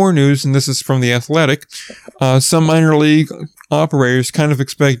have more news, and this is from The Athletic. Some minor league operators kind of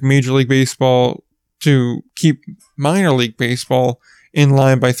expect Major League Baseball to keep minor league baseball in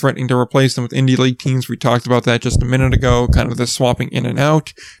line by threatening to replace them with indie league teams. We talked about that just a minute ago, kind of the swapping in and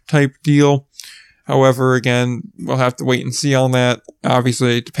out type deal. However, again, we'll have to wait and see on that.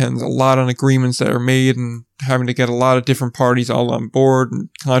 Obviously, it depends a lot on agreements that are made and having to get a lot of different parties all on board and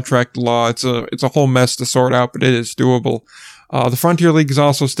contract law. It's a whole mess to sort out, but it is doable. The Frontier League is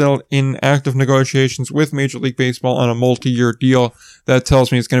also still in active negotiations with Major League Baseball on a multi-year deal. That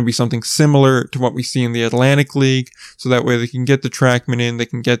tells me it's going to be something similar to what we see in the Atlantic League. So that way they can get the TrackMan in, they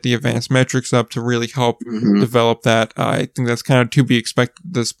can get the advanced metrics up to really help develop that. I think that's kind of to be expected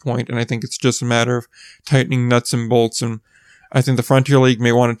at this point, and I think it's just a matter of tightening nuts and bolts. And I think the Frontier League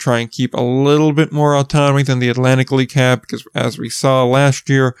may want to try and keep a little bit more autonomy than the Atlantic League had, because as we saw last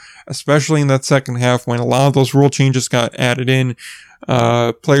year, especially in that second half when a lot of those rule changes got added in,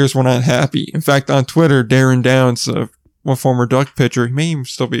 players were not happy. In fact, on Twitter, Darren Downs, a former Duck pitcher, he may even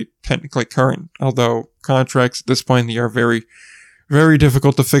still be technically current, although contracts at this point in the year are very, very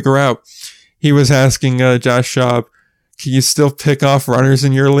difficult to figure out. He was asking Josh Schaub, can you still pick off runners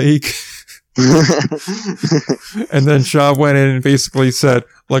in your league? And then Shaw went in and basically said,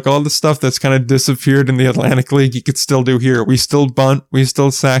 like, all the stuff that's kind of disappeared in the Atlantic League, you could still do here. We still bunt, we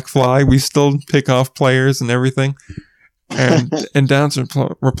still sack fly, we still pick off players and everything. And Don's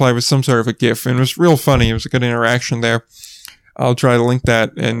reply was some sort of a GIF, and it was real funny. It was a good interaction there. I'll try to link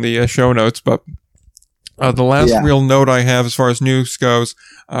that in the show notes, but the last real note I have as far as news goes,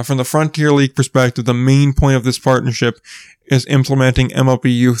 from the Frontier League perspective, the main point of this partnership is implementing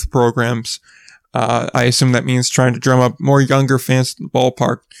MLB youth programs. I assume that means trying to drum up more younger fans to the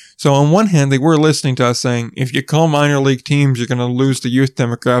ballpark. So on one hand, they were listening to us saying, if you call minor league teams, you're going to lose the youth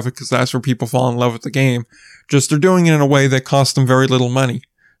demographic because that's where people fall in love with the game. Just they're doing it in a way that costs them very little money.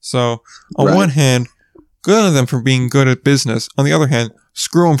 So on one hand, good on them for being good at business. On the other hand,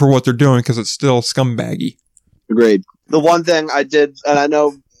 screw them for what they're doing because it's still scumbaggy. Agreed. The one thing I did, and I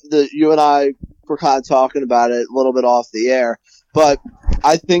know that you and I were kind of talking about it a little bit off the air, but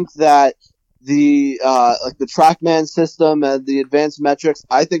I think that the TrackMan system and the advanced metrics,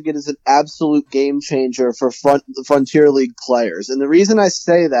 I think it is an absolute game changer for Frontier League players. And the reason I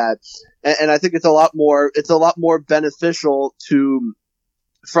say that, and I think it's a lot more beneficial to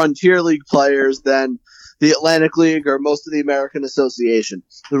Frontier League players than the Atlantic League or most of the American Association.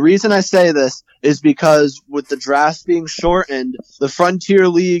 The reason I say this is because with the drafts being shortened, the Frontier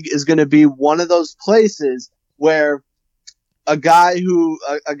League is going to be one of those places where a guy who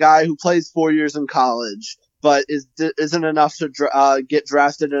plays 4 years in college but isn't enough to get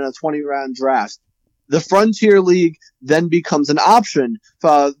drafted in a 20-round draft, the Frontier League then becomes an option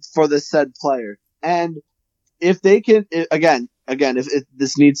for the said player. And if they can, again, if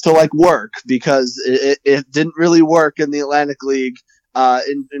this needs to work, because it didn't really work in the Atlantic League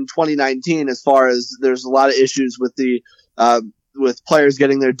in 2019, as far as there's a lot of issues with with players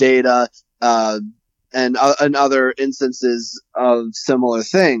getting their data and other instances of similar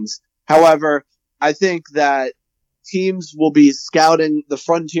things. However, I think that teams will be scouting the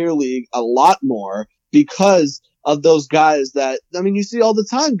Frontier League a lot more because of those guys you see all the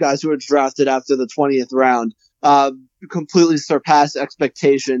time, guys who are drafted after the 20th round, completely surpass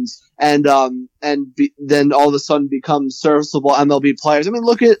expectations and then all of a sudden become serviceable MLB players. I mean,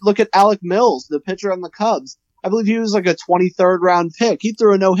 look at Alec Mills, the pitcher on the Cubs. I believe he was a 23rd round pick. He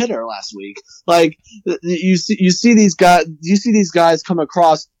threw a no-hitter last week. You see these guys come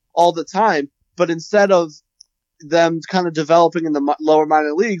across all the time, but instead of them kind of developing in the lower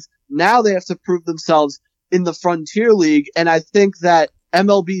minor leagues, now they have to prove themselves in the Frontier League. And I think that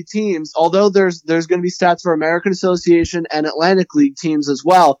MLB teams, although there's going to be stats for American Association and Atlantic League teams as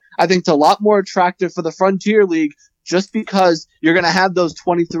well, I think it's a lot more attractive for the Frontier League just because you're going to have those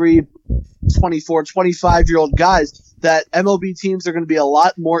 23, 24, 25-year-old guys that MLB teams are going to be a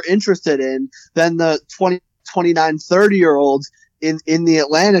lot more interested in than the 20, 29, 30-year-olds in the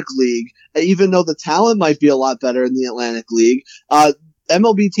Atlantic League. Even though the talent might be a lot better in the Atlantic League,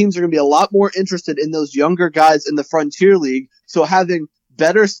 MLB teams are going to be a lot more interested in those younger guys in the Frontier League. So having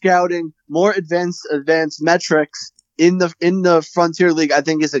better scouting, more advanced metrics in the Frontier League, I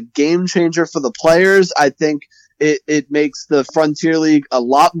think is a game changer for the players. I think it makes the Frontier League a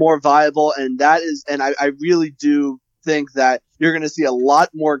lot more viable, and I really do think that you're going to see a lot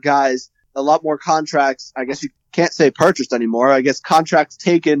more guys, a lot more contracts. I guess you can't say purchased anymore. I guess contracts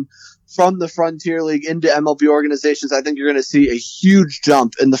taken from the Frontier League into MLB organizations. I think you're going to see a huge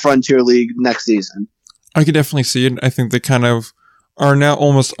jump in the Frontier League next season. I could definitely see it. I think they kind of are now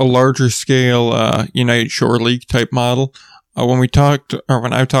almost a larger scale United Shore League type model. When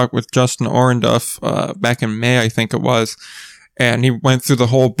I talked with Justin Orenduff back in May, I think it was, and he went through the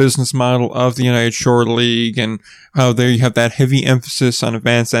whole business model of the United Shore League and how there you have that heavy emphasis on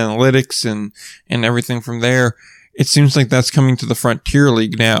advanced analytics and everything from there. It seems like that's coming to the Frontier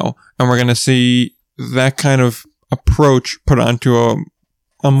League now, and we're going to see that kind of approach put onto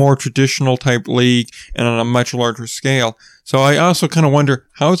a more traditional type league and on a much larger scale. So I also kind of wonder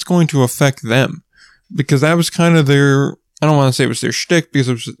how it's going to affect them, because that was kind of I don't want to say it was their shtick because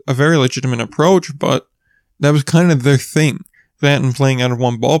it was a very legitimate approach, but that was kind of their thing, that and playing out of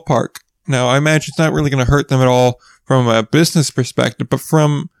one ballpark. Now, I imagine it's not really going to hurt them at all from a business perspective, but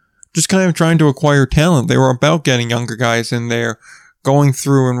from just kind of trying to acquire talent. They were about getting younger guys in there, going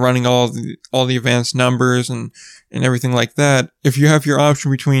through and running all the advanced numbers and everything like that. If you have your option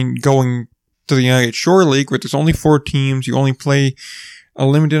between going to the United Shore League, where there's only 4 teams, you only play a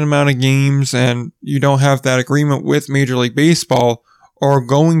limited amount of games, and you don't have that agreement with Major League Baseball, or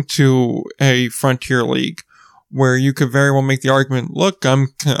going to a Frontier League, where you could very well make the argument, look, I'm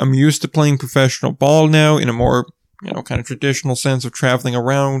used to playing professional ball now in a more, kind of traditional sense of traveling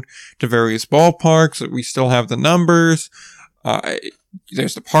around to various ballparks. We still have the numbers.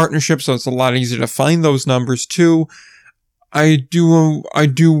 There's the partnership, so it's a lot easier to find those numbers too. I do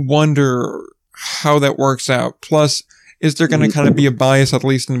wonder how that works out. Plus, is there going to kind of be a bias, at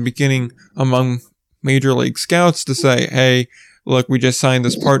least in the beginning, among Major League Scouts to say, hey, look, we just signed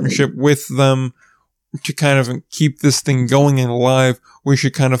this partnership with them to kind of keep this thing going and alive. We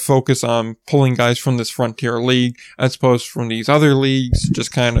should kind of focus on pulling guys from this Frontier League as opposed from these other leagues,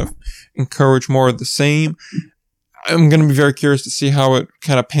 just kind of encourage more of the same. I'm going to be very curious to see how it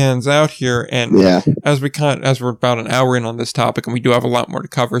kind of pans out here. And as we're about an hour in on this topic, and we do have a lot more to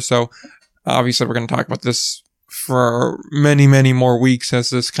cover, so obviously we're going to talk about this for many, many more weeks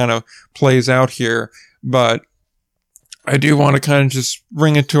as this kind of plays out here. But I do want to kind of just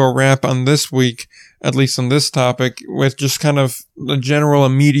bring it to a wrap on this week, at least on this topic, with just kind of the general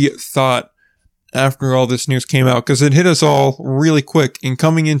immediate thought after all this news came out, because it hit us all really quick. And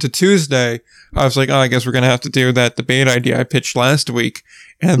coming into Tuesday, I was like, oh, I guess we're going to have to do that debate idea I pitched last week.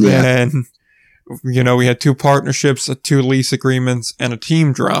 And then, we had 2 partnerships, 2 lease agreements, and a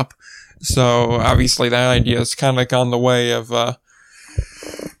team drop. So obviously that idea has kind of gone the way of,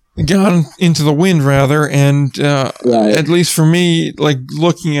 gone into the wind rather. And, at least for me, like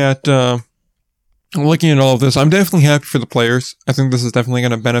looking at all of this, I'm definitely happy for the players. I think this is definitely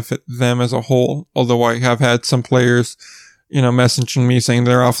going to benefit them as a whole. Although I have had some players, messaging me saying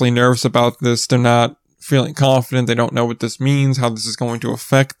they're awfully nervous about this. They're not feeling confident. They don't know what this means, how this is going to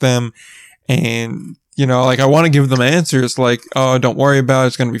affect them. And, I want to give them answers like, oh, don't worry about it.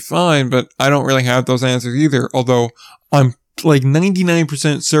 It's going to be fine. But I don't really have those answers either. Although I'm like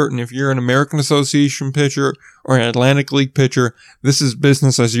 99% certain if you're an American Association pitcher or an Atlantic League pitcher, this is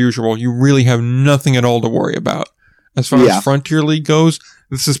business as usual. You really have nothing at all to worry about. As far as Frontier League goes,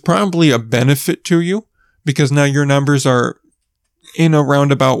 this is probably a benefit to you because now your numbers are in a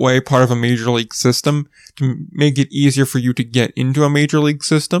roundabout way part of a major league system to make it easier for you to get into a major league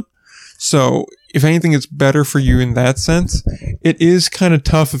system. So if anything, it's better for you in that sense. It is kind of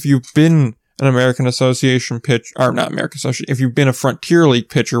tough if you've been an American Association pitch, or not American Association, if you've been a Frontier League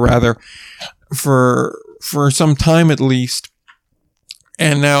pitcher rather, for some time at least,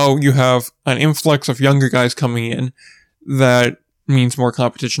 and now you have an influx of younger guys coming in, that means more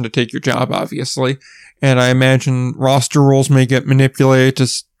competition to take your job, obviously. And I imagine roster rules may get manipulated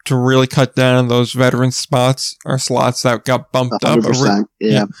to really cut down on those veteran spots or slots that got bumped up.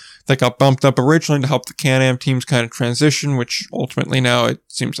 That got bumped up originally to help the Can-Am teams kind of transition, which ultimately now it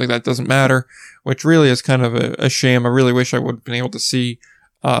seems like that doesn't matter, which really is kind of a shame. I really wish I would have been able to see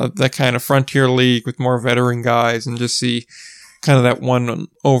that kind of Frontier League with more veteran guys and just see kind of that one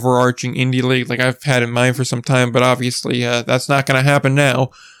overarching indie league like I've had in mind for some time, but obviously that's not going to happen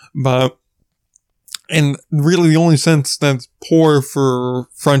now. And really the only sense that's poor for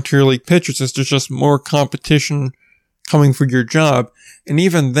Frontier League pitchers is there's just more competition coming for your job. And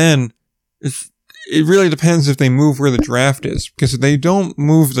even then, it really depends if they move where the draft is. Because if they don't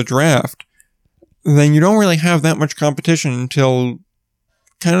move the draft, then you don't really have that much competition until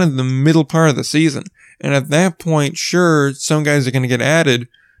kind of the middle part of the season. And at that point, sure, some guys are going to get added.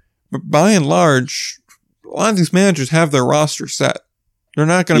 But by and large, a lot of these managers have their roster set. They're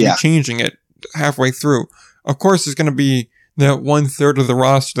not going to be changing it halfway through. Of course, there's going to be that 1/3 of the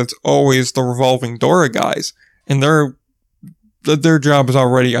roster that's always the revolving door of guys. And their job is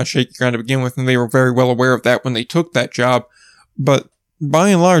already on shaky ground to begin with, and they were very well aware of that when they took that job. But by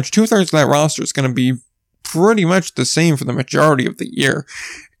and large, 2/3 of that roster is going to be pretty much the same for the majority of the year.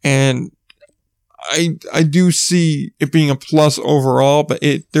 And I do see it being a plus overall, but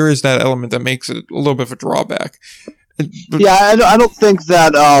there is that element that makes it a little bit of a drawback. I don't think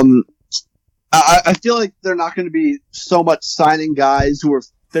that I feel like they're not going to be so much signing guys who are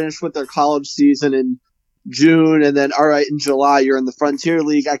finished with their college season in June and then, all right, in July, you're in the Frontier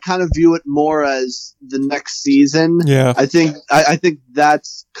League. I kind of view it more as the next season. Yeah. I think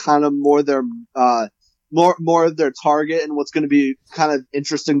that's kind of more their, more of their target and what's going to be kind of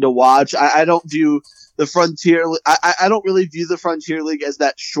interesting to watch. I don't view the Frontier, I don't really view the Frontier League as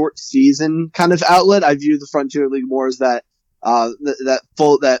that short season kind of outlet. I view the Frontier League more as that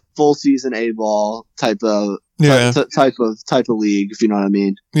full season A-ball type of league, if you know what I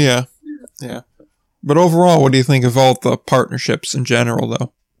mean. Yeah. But overall, what do you think of all the partnerships in general,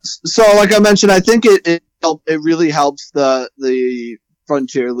 though? So, like I mentioned, I think it really helps the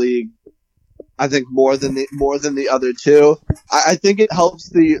Frontier League. I think more than the other two. I think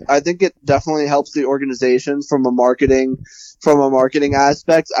it definitely helps the organization from a marketing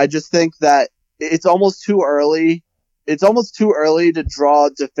aspect. I just think that it's almost too early. It's almost too early to draw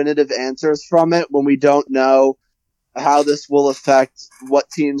definitive answers from it when we don't know how this will affect what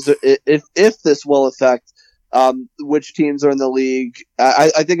teams, if this will affect which teams are in the league.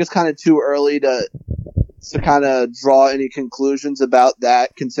 I think it's kind of too early to kind of draw any conclusions about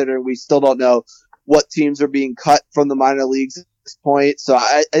that, considering we still don't know what teams are being cut from the minor leagues, this point. So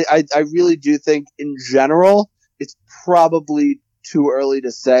I really do think in general it's probably too early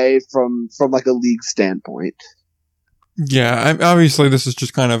to say from like a league standpoint. Yeah, obviously this is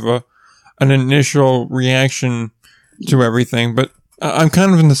just kind of an initial reaction to everything, but I'm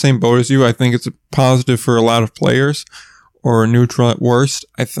kind of in the same boat as you. I think it's a positive for a lot of players, or neutral at worst.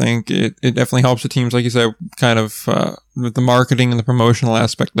 I think it definitely helps the teams, like you said, kind of with the marketing and the promotional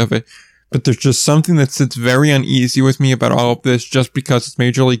aspect of it. But there's just something that sits very uneasy with me about all of this, just because it's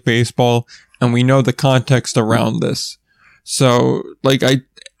Major League Baseball and we know the context around this. So, like,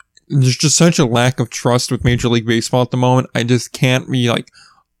 there's just such a lack of trust with Major League Baseball at the moment. I just can't be, like,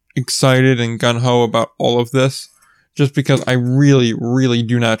 excited and gung-ho about all of this, just because I really, really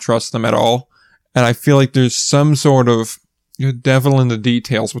do not trust them at all. And I feel like there's some sort of devil in the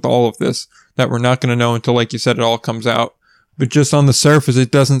details with all of this that we're not going to know until, like you said, it all comes out. But just on the surface, it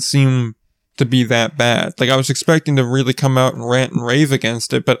doesn't seem to be that bad. Like, I was expecting to really come out and rant and rave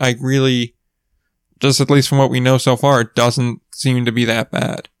against it, but I really, just at least from what we know so far, it doesn't seem to be that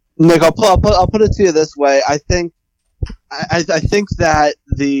bad. Nick, I'll put it to you this way. I think that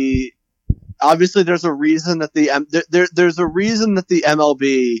obviously there's a reason that there's a reason that the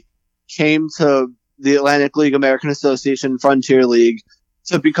MLB came to the Atlantic League, American Association, Frontier League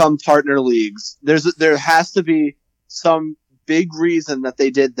to become partner leagues. There has to be some big reason that they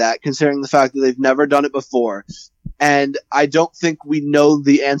did that, considering the fact that they've never done it before. And I don't think we know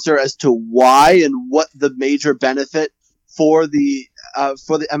the answer as to why and what the major benefit for the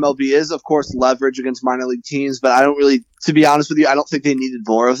MLB is. Of course, leverage against minor league teams, but I don't really, to be honest with you, I don't think they needed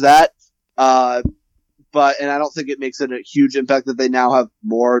more of that. And I don't think it makes it a huge impact that they now have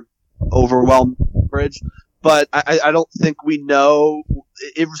more overwhelming leverage. But I don't think we know.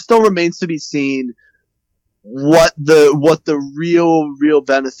 It still remains to be seen what the real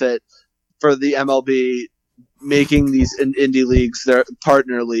benefit for the MLB making these indie leagues their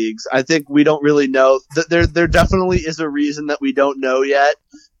partner leagues. I think we don't really know. There definitely is a reason that we don't know yet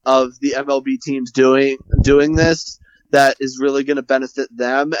of the MLB teams doing this that is really going to benefit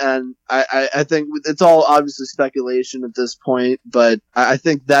them. And I think it's all obviously speculation at this point, but I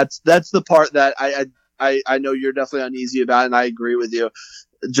think that's the part that I know you're definitely uneasy about, and I agree with you.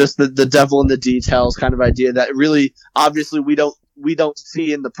 Just the devil in the details kind of idea that really obviously we don't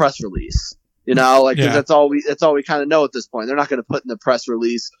see in the press release. You know, like, 'cause that's all we kind of know at this point. They're not going to put in the press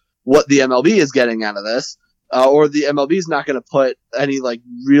release what the MLB is getting out of this, or the MLB is not going to put any like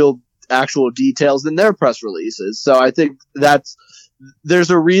real actual details in their press releases. So I think there's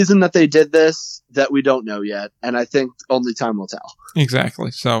a reason that they did this that we don't know yet, and I think only time will tell.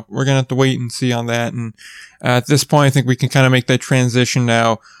 Exactly. So we're going to have to wait and see on that. And at this point, I think we can kind of make that transition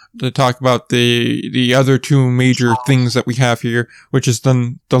now to talk about the other two major things that we have here, which is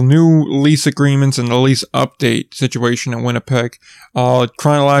the new lease agreements and the lease update situation in Winnipeg.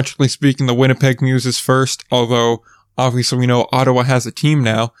 Chronologically speaking, the Winnipeg news is first, although obviously we know Ottawa has a team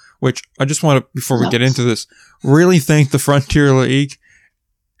now, which I just want to, before we get into this, really thank the Frontier League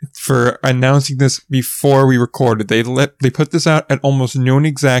for announcing this before we recorded. They put this out at almost noon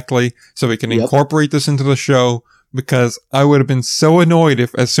exactly so we can incorporate this into the show, because I would have been so annoyed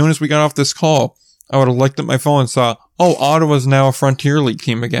if as soon as we got off this call, I would have looked at my phone and saw, oh, Ottawa's now a Frontier League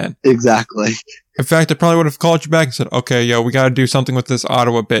team again. Exactly. In fact, I probably would have called you back and said, okay, yo, we got to do something with this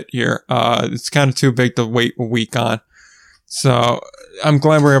Ottawa bit here. It's kind of too big to wait a week on. So I'm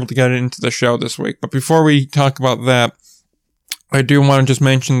glad we're able to get it into the show this week. But before we talk about that, I do want to just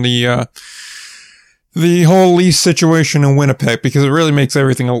mention the whole lease situation in Winnipeg, because it really makes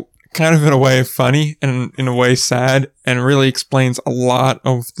everything kind of in a way funny and in a way sad, and really explains a lot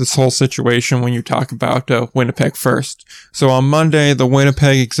of this whole situation when you talk about Winnipeg first. So on Monday, the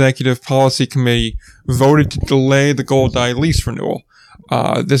Winnipeg Executive Policy Committee voted to delay the Goldeye lease renewal.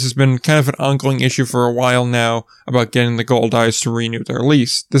 This has been kind of an ongoing issue for a while now about getting the Goldeyes to renew their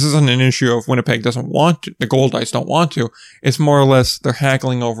lease. This isn't an issue of Winnipeg doesn't want to, the Goldeyes don't want to. It's more or less they're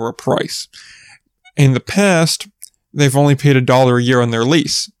haggling over a price. In the past, they've only paid $1 a year on their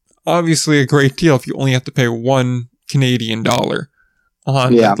lease. Obviously a great deal if you only have to pay $1 Canadian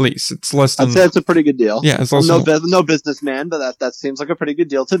on that lease. It's less than... I'd say it's a pretty good deal. Yeah, it's less than... No businessman, but that seems like a pretty good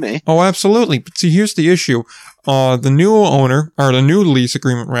deal to me. Oh, absolutely. But see, here's the issue. The new owner, or the new lease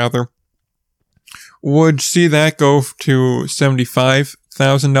agreement rather, would see that go to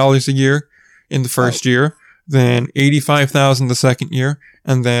 $75,000 a year in the first year, then $85,000 the second year,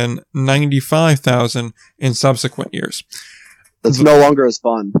 and then $95,000 in subsequent years. That's no longer as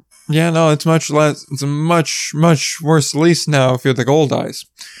fun. Yeah, no, it's much less. It's a much, much worse lease now if you're the Goldeyes.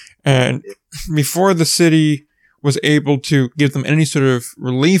 And before the city was able to give them any sort of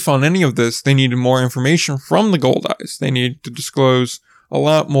relief on any of this, they needed more information from the Goldeyes. They needed to disclose a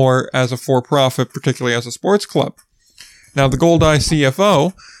lot more as a for-profit, particularly as a sports club. Now, the Goldeye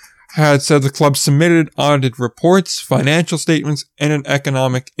CFO had said the club submitted audited reports, financial statements, and an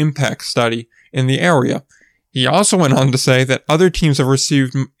economic impact study in the area. He also went on to say that other teams have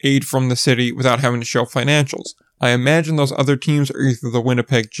received aid from the city without having to show financials. I imagine those other teams are either the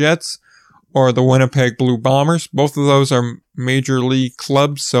Winnipeg Jets or the Winnipeg Blue Bombers. Both of those are major league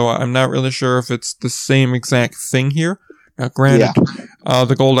clubs, so I'm not really sure if it's the same exact thing here. Now, granted,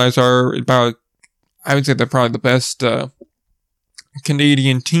 the Goldeyes are about, I would say they're probably the best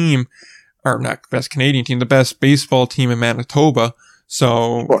Canadian team, or not best Canadian team, the best baseball team in Manitoba.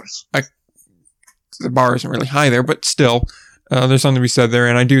 So, of course, the bar isn't really high there, but still, there's something to be said there.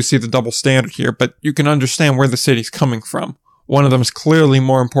 And I do see the double standard here, but you can understand where the city's coming from. One of them is clearly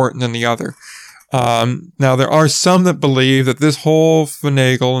more important than the other. Now, there are some that believe that this whole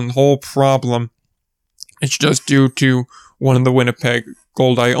finagle and whole problem is just due to one of the Winnipeg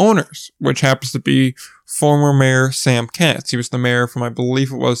Goldeye owners, which happens to be former Mayor Sam Katz. He was the mayor from, I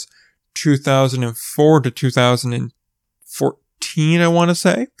believe it was 2004 to 2014, I want to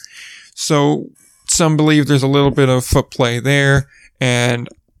say. So some believe there's a little bit of foot play there, and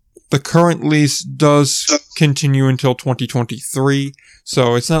the current lease does continue until 2023,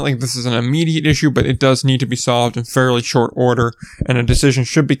 so it's not like this is an immediate issue, but it does need to be solved in fairly short order, and a decision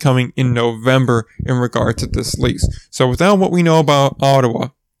should be coming in November in regard to this lease. So without what we know about Ottawa,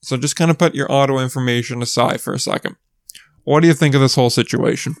 so just kind of put your Ottawa information aside for a second. What do you think of this whole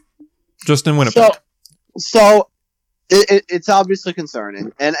situation? Just in Winnipeg. So it's obviously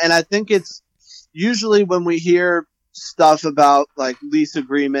concerning, and I think it's usually when we hear stuff about like lease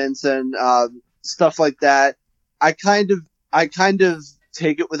agreements and stuff like that, I kind of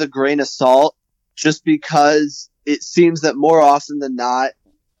take it with a grain of salt, just because it seems that more often than not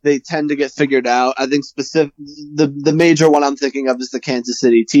they tend to get figured out. I think the major one I'm thinking of is the Kansas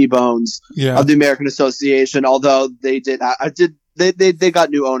City T-Bones of the American Association. Although they they got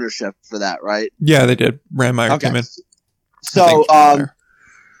new ownership for that, right? Yeah, they did. Brandmeier came in.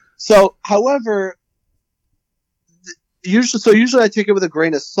 So, however, usually I take it with a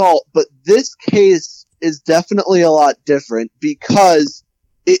grain of salt, but this case is definitely a lot different because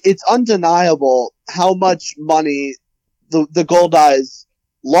it's undeniable how much money the Goldeyes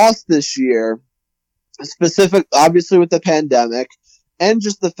lost this year, obviously with the pandemic, and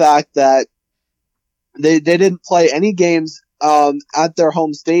just the fact that they didn't play any games at their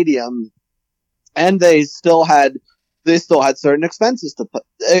home stadium, and they still had certain expenses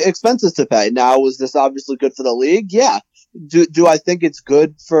to pay. Now, was this obviously good for the league? Yeah. Do I think it's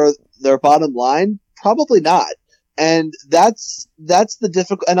good for their bottom line? Probably not. And that's the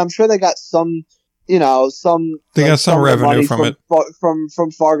difficult. And I'm sure they got some revenue from it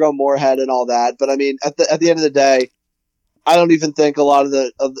from Fargo Moorhead and all that. But I mean, at the end of the day, I don't even think a lot of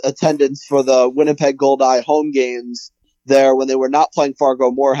the attendance for the Winnipeg Goldeye home games there when they were not playing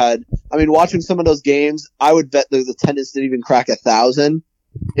Fargo Moorhead. I mean, watching some of those games, I would bet the attendance didn't even crack 1,000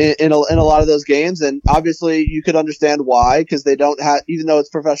 in a lot of those games. And obviously you could understand why, because they don't have, even though it's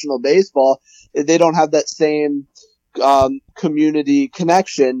professional baseball, they don't have that same community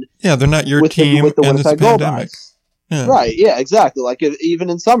connection. Yeah, they're not your team with the Winnipeg Goldeyes. Yeah. Right, yeah, exactly. Like even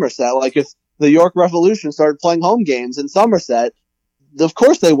in Somerset, like if the York Revolution started playing home games in Somerset, of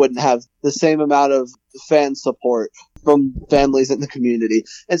course they wouldn't have the same amount of fan support from families in the community.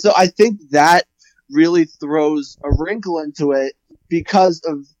 And so I think that really throws a wrinkle into it because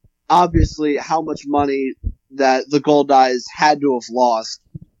of obviously how much money that the Goldeyes had to have lost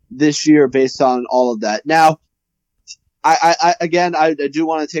this year based on all of that. Now, I do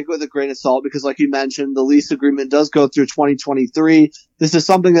want to take it with a grain of salt because, like you mentioned, the lease agreement does go through 2023. This is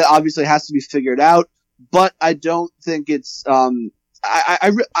something that obviously has to be figured out, but I don't think it's. I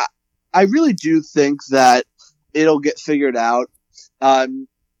really do think that it'll get figured out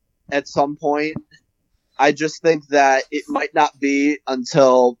at some point. I just think that it might not be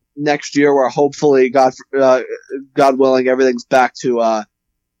until next year, where hopefully, God willing, everything's back to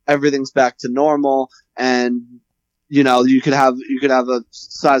normal, and you could have a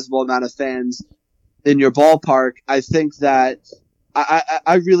sizable amount of fans in your ballpark. I think that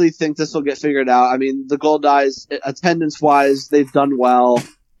I really think this will get figured out. I mean, the Goldeyes, attendance wise, they've done well.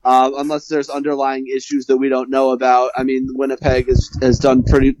 Unless there's underlying issues that we don't know about. I mean, Winnipeg has done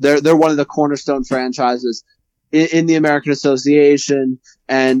pretty. They're one of the cornerstone franchises in the American Association,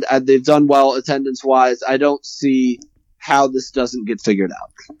 and they've done well attendance wise. I don't see how this doesn't get figured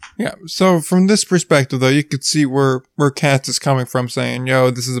out. Yeah. So from this perspective, though, you could see where Katz is coming from, saying, "Yo,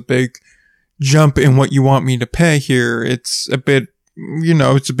 this is a big jump in what you want me to pay here. It's a bit,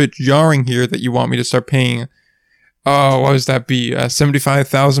 it's a bit jarring here that you want me to start paying, what does that be?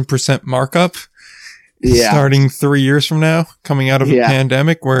 75,000% markup? Yeah. Starting 3 years from now, coming out of a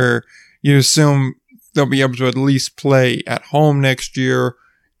pandemic where you assume they'll be able to at least play at home next year,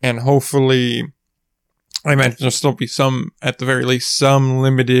 and hopefully, I imagine there'll still be at the very least, some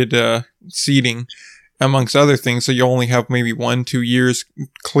limited seating amongst other things. So you'll only have maybe 1-2 years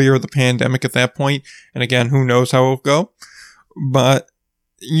clear of the pandemic at that point. And again, who knows how it'll go. But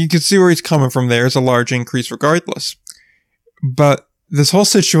you can see where he's coming from there. It's a large increase regardless. But this whole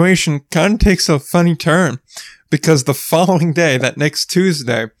situation kind of takes a funny turn, because the following day, that next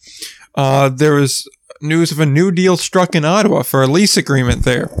Tuesday, there was news of a new deal struck in Ottawa for a lease agreement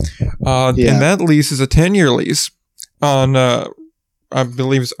there. And that lease is a 10-year lease on, I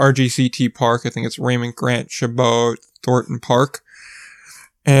believe it's RGCT Park. I think it's Raymond Grant Chabot Thornton Park.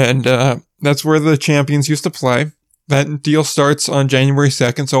 And that's where the Champions used to play. That deal starts on January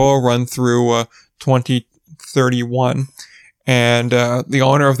 2nd, so it'll run through 2031. And the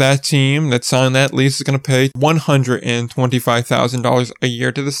owner of that team that signed that lease is going to pay $125,000 a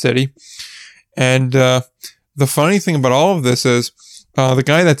year to the city. And the funny thing about all of this is the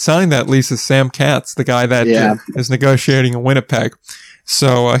guy that signed that lease is Sam Katz, the guy that is negotiating in Winnipeg.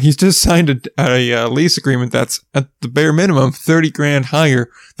 So he's just signed a lease agreement that's at the bare minimum $30,000 higher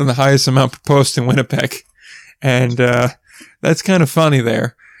than the highest amount proposed in Winnipeg. And that's kind of funny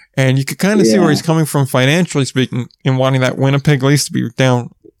there. And you could kind of see where he's coming from financially speaking in wanting that Winnipeg lease to be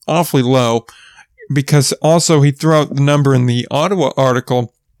down awfully low, because also he threw out the number in the Ottawa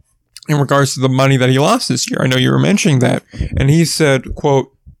article in regards to the money that he lost this year. I know you were mentioning that. And he said,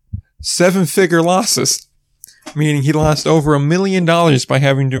 quote, 7-figure losses, meaning he lost over $1 million by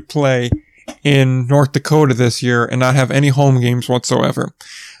having to play in North Dakota this year and not have any home games whatsoever,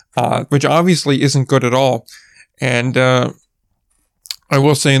 which obviously isn't good at all. And I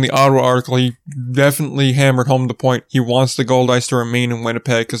will say in the Ottawa article, he definitely hammered home the point. He wants the Gold-Ice to remain in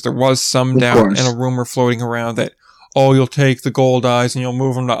Winnipeg, because there was some doubt and a rumor floating around that, you'll take the Gold-Ice and you'll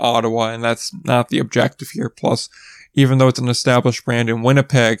move them to Ottawa, and that's not the objective here. Plus, even though it's an established brand in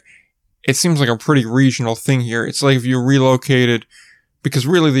Winnipeg, it seems like a pretty regional thing here. It's like if you relocated, because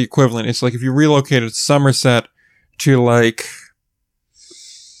really the equivalent, it's like if you relocated Somerset to like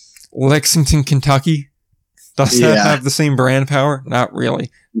Lexington, Kentucky. Does that have the same brand power? Not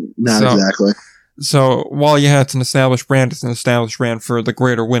really. Not exactly. So while it's an established brand, it's an established brand for the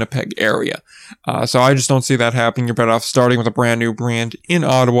greater Winnipeg area. So I just don't see that happening. You're better off starting with a brand new brand in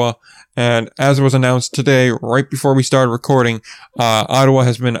Ottawa. And as it was announced today, right before we started recording, Ottawa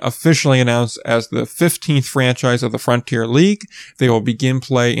has been officially announced as the 15th franchise of the Frontier League. They will begin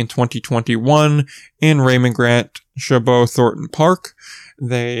play in 2021 in Raymond Grant Chabot Thornton Park.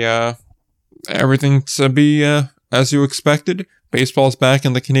 Everything to be as you expected. Baseball's back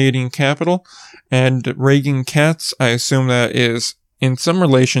in the Canadian capital, and Reagan Katz, I assume that is in some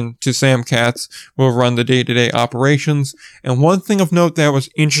relation to Sam Katz, will run the day-to-day operations. And one thing of note that was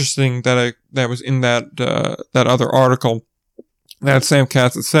interesting that was in that other article that Sam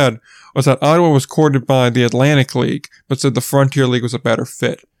Katz had said was that Ottawa was courted by the Atlantic League, but said the Frontier League was a better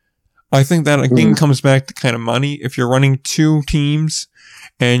fit. I think that again comes back to kind of money. If you're running two teams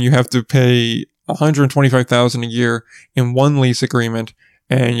and you have to pay $125,000 a year in one lease agreement,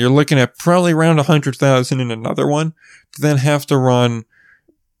 and you're looking at probably around $100,000 in another one, to then have to run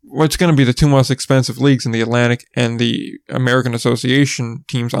what's going to be the two most expensive leagues in the Atlantic and the American Association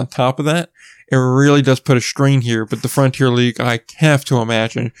teams on top of that, it really does put a strain here. But the Frontier League, I have to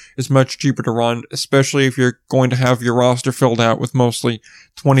imagine, is much cheaper to run, especially if you're going to have your roster filled out with mostly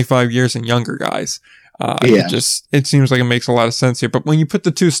 25 years and younger guys. It seems like it makes a lot of sense here. But when you put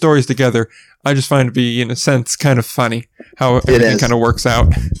the two stories together, I just find it to be, in a sense, kind of funny how everything kind of works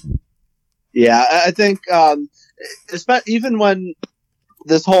out. Yeah, I think even when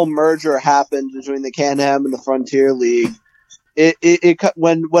this whole merger happened between the Can-Am and the Frontier League,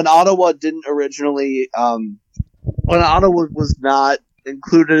 when Ottawa didn't originally when Ottawa was not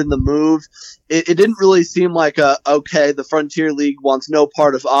included in the move, it didn't really seem like the Frontier League wants no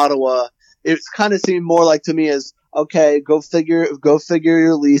part of Ottawa. It kind of seemed more like to me as, okay, go figure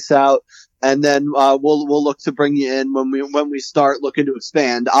your lease out, and then we'll look to bring you in when we start looking to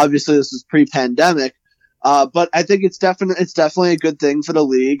expand. Obviously, this is pre-pandemic, but I think it's definitely a good thing for the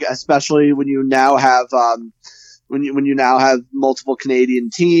league, especially when you now have when you now have multiple Canadian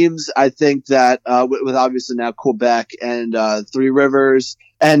teams. I think that with obviously now Quebec and Three Rivers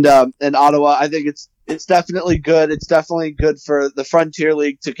and Ottawa, I think it's definitely good. It's definitely good for the Frontier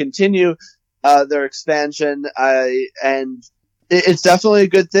League to continue their expansion. And it's definitely a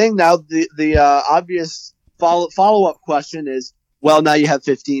good thing. Now, the obvious follow up question is, well, now you have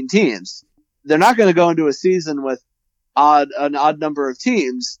 15 teams. They're not going to go into a season with an odd number of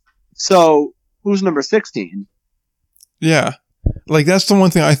teams. So who's number 16? Yeah, like that's the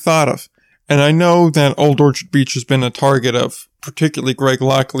one thing I thought of. And I know that Old Orchard Beach has been a target of particularly Greg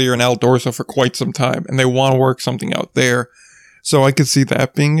Locklear and Al Dorsa for quite some time, and they want to work something out there. So I could see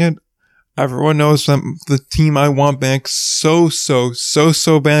that being it. Everyone knows that the team I want back so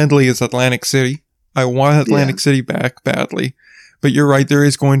badly is Atlantic City. I want Atlantic City back badly. But you're right, there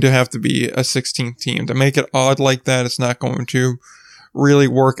is going to have to be a 16th team. To make it odd like that, it's not going to really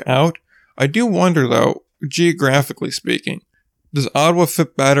work out. I do wonder, though, geographically speaking, does Ottawa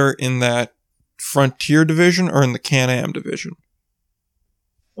fit better in that Frontier division or in the Can-Am division?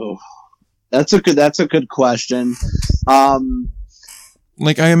 Oh, that's a good question.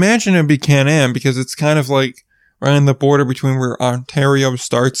 Like, I imagine it'd be Can-Am because it's kind of like right on the border between where Ontario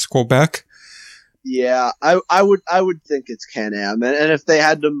starts, Quebec. Yeah, I would think it's Can-Am, and if they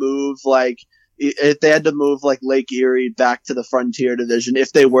had to move like Lake Erie back to the Frontier division,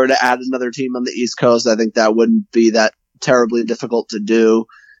 if they were to add another team on the East Coast, I think that wouldn't be that terribly difficult to do.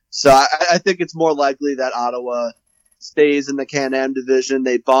 So I think it's more likely that Ottawa stays in the Can-Am division.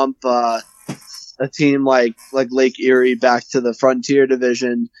 They bump a team like Lake Erie back to the Frontier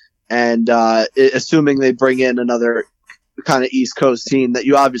division, and assuming they bring in another kind of East Coast team that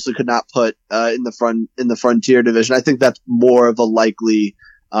you obviously could not put in the Frontier division, I think that's more of a likely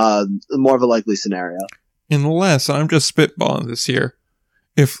scenario. Unless I'm just spitballing this here,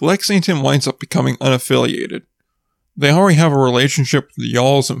 if Lexington winds up becoming unaffiliated, they already have a relationship with the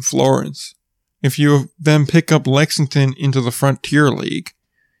Y'alls and Florence. If you then pick up Lexington into the Frontier League,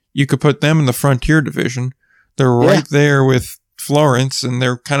 you could put them in the Frontier division. They're right there with Florence, and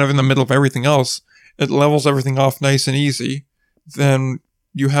they're kind of in the middle of everything else. It levels everything off nice and easy. Then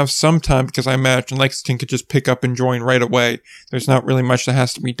you have some time, because I imagine Lexington could just pick up and join right away. There's not really much that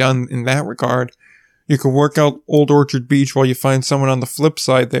has to be done in that regard. You could work out Old Orchard Beach while you find someone on the flip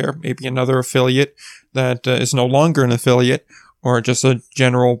side there, maybe another affiliate that is no longer an affiliate, or just a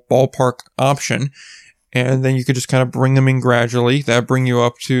general ballpark option. And then you could just kind of bring them in gradually. That bring you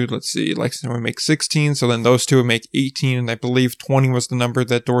up to, let's see, Lexington would make 16, so then those two would make 18, and I believe 20 was the number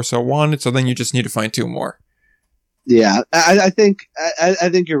that Dorso wanted, so then you just need to find two more. Yeah, I think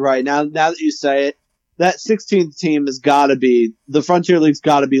you're right. Now that you say it, that 16th team has got to be, the Frontier League's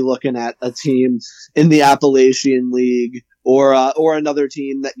got to be looking at a team in the Appalachian League or another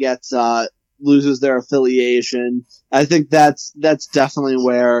team that gets loses their affiliation. I think that's definitely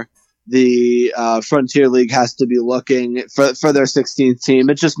where the Frontier League has to be looking for their 16th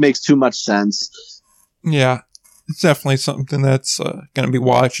team. It just makes too much sense. Yeah, it's definitely something that's going to be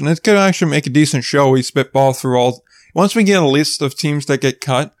watched, and it could actually make a decent show. We spitball through all. Once we get a list of teams that get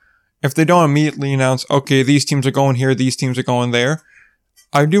cut, if they don't immediately announce, okay, these teams are going here, these teams are going there,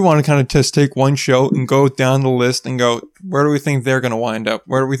 I do want to kind of just take one show and go down the list and go, where do we think they're going to wind up?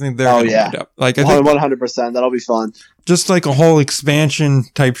 Where do we think they're going to wind up? Like, I think 100%. That'll be fun. Just like a whole expansion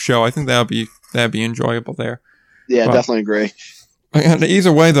type show. I think that'd be enjoyable there. Yeah, definitely agree. And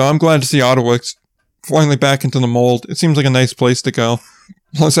either way, though, I'm glad to see Ottawa finally back into the mold. It seems like a nice place to go.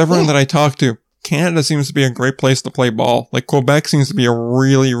 Plus, everyone that I talk to, Canada seems to be a great place to play ball. Like, Quebec seems to be a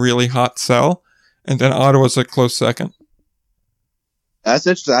really, really hot sell, and then Ottawa's a close second. That's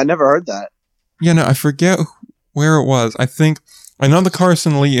interesting. I never heard that. Yeah, no, I forget where it was. I know the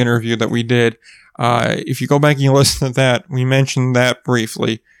Carson Lee interview that we did. If you go back and you listen to that, we mentioned that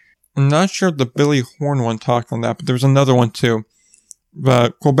briefly. I'm not sure if the Billy Horn one talked on that, but there was another one too.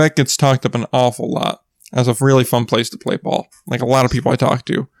 But Quebec gets talked up an awful lot as a really fun place to play ball. Like, a lot of people I talk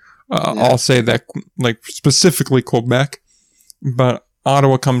to, all say that, like, specifically Quebec, but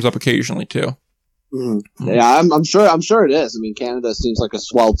Ottawa comes up occasionally too. Mm-hmm. Yeah, I'm sure it is. I mean, Canada seems like a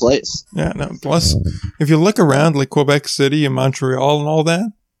swell place. Yeah, no. Plus, if you look around, like Quebec City and Montreal and all that,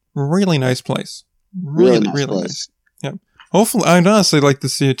 really nice place. Really nice. Yeah. Hopefully, I'd honestly like to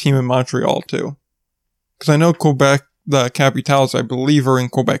see a team in Montreal too, because I know Quebec, the Capitals, I believe, are in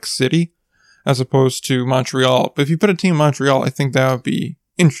Quebec City, as opposed to Montreal. But if you put a team in Montreal, I think that would be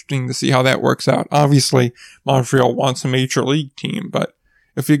interesting to see how that works out. Obviously, Montreal wants a major league team, but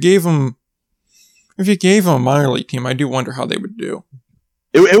if you gave them a minor league team, I do wonder how they would do.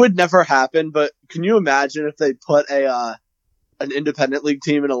 It would never happen, but can you imagine if they put an independent league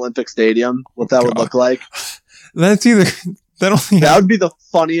team in Olympic Stadium? What that would look like? That would be the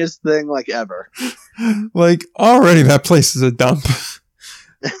funniest thing like ever. Like, already that place is a dump.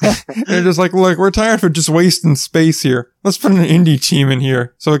 They're just like, look, we're tired of just wasting space here. Let's put an indie team in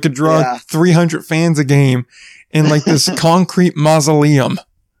here so it could draw 300 fans a game, in like this concrete mausoleum.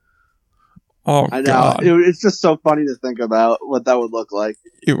 Oh, I know. God. It's just so funny to think about what that would look like.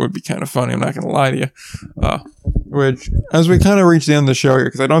 It would be kind of funny, I'm not going to lie to you. Which, as we kind of reach the end of the show here,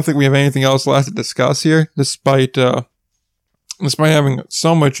 because I don't think we have anything else left to discuss here, despite having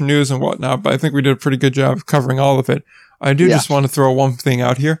so much news and whatnot, but I think we did a pretty good job of covering all of it. I do just want to throw one thing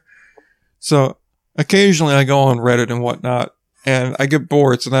out here. So, occasionally I go on Reddit and whatnot, and I get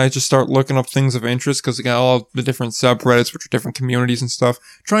bored, so then I just start looking up things of interest, because I got all the different subreddits, which are different communities and stuff.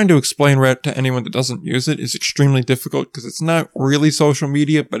 Trying to explain Reddit to anyone that doesn't use it is extremely difficult, because it's not really social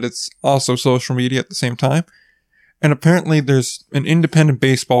media, but it's also social media at the same time. And apparently there's an independent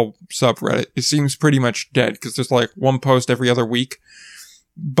baseball subreddit. It seems pretty much dead, because there's like one post every other week.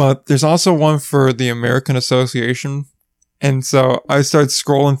 But there's also one for the American Association. And so I started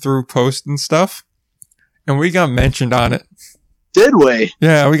scrolling through posts and stuff, and we got mentioned on it. Did we?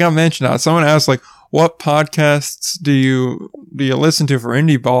 Yeah, we got mentioned on it. Someone asked, like, what podcasts do you listen to for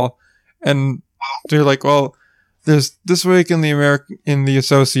indie ball? And they're like, well, there's This Week in the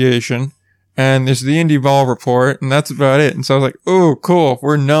Association, and there's the Indie Ball Report, and that's about it. And so I was like, oh, cool,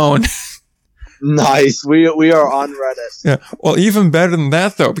 we're known. Nice. We are on Reddit. Yeah. Well, even better than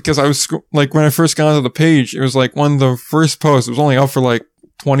that, though, because I was, like, when I first got onto the page, it was like one of the first posts. It was only up for like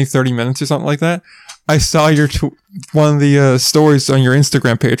 20, 30 minutes or something like that. I saw one of the stories on your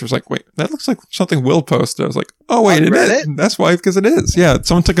Instagram page. I was like, wait, that looks like something Will posted. I was like, oh, wait, it is. That's why, because it is. Yeah,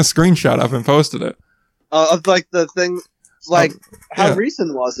 someone took a screenshot of it and posted it. Of like the thing, like, how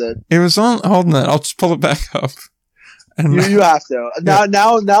recent was it? It was on, hold on, I'll just pull it back up. And you have to.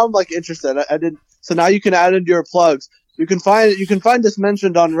 Now I'm like interested. I did. So now you can add into your plugs. You can find this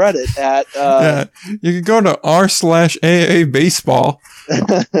mentioned on Reddit at, you can go to r/AA baseball.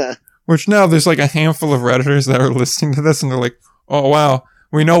 Which now there's like a handful of Redditors that are listening to this, and they're like, oh, wow,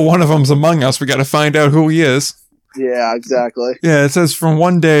 we know one of them's among us. We got to find out who he is. Yeah, exactly. Yeah, it says from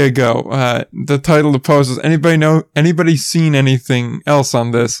one day ago, the title of the post is, anybody seen anything else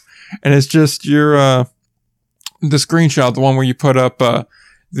on this? And it's just the screenshot, the one where you put up,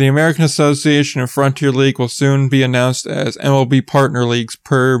 the American Association and Frontier League will soon be announced as MLB partner leagues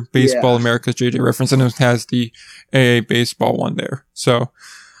per Baseball America's JJ reference, and it has the AA baseball one there. So,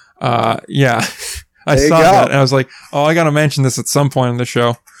 yeah, I saw that, and I was like, oh, I gotta mention this at some point in the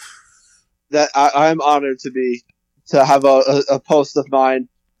show. That I'm honored to have a post of mine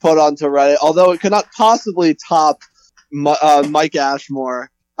put onto Reddit, although it could not possibly top Mike Ashmore.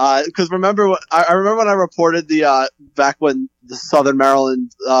 Because I remember when I reported back when the Southern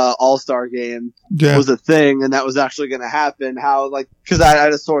Maryland All-Star game was a thing, and that was actually going to happen. How, like, because I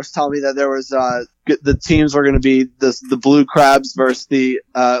had a source tell me that there was the teams were going to be the Blue Crabs versus the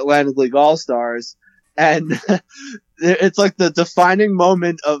Atlantic League All-Stars, and it's like the defining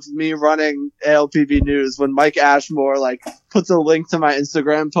moment of me running ALPB News when Mike Ashmore like puts a link to my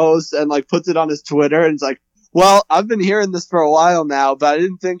Instagram post and like puts it on his Twitter, and it's like, well, I've been hearing this for a while now, but I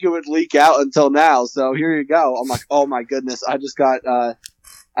didn't think it would leak out until now. So here you go. I'm like, oh my goodness, I just got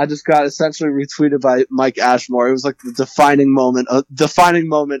essentially retweeted by Mike Ashmore. It was like the defining moment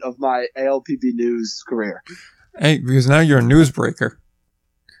of my ALPB News career. Hey, because now you're a newsbreaker.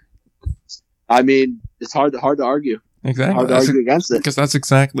 I mean, it's hard to argue. Exactly. Hard to argue against it, because that's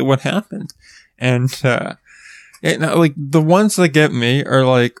exactly what happened. And like the ones that get me are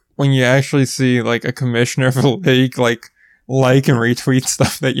like when you actually see like a commissioner of a league like and retweet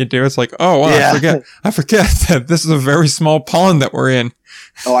stuff that you do. It's like, oh wow, yeah. I forget that this is a very small pond that we're in.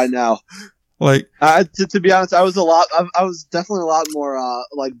 Oh, I know. Like, to be honest, I was definitely a lot more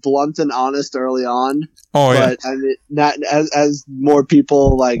like blunt and honest early on. Oh yeah. But I mean, not as more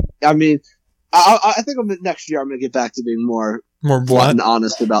people like. I mean, I think next year I'm gonna get back to being more blunt and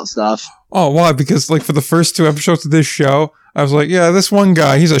honest about stuff. Oh, why? Because like for the first 2 episodes of this show, I was like, yeah, this one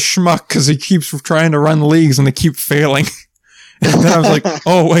guy, he's a schmuck because he keeps trying to run leagues and they keep failing. And then I was like,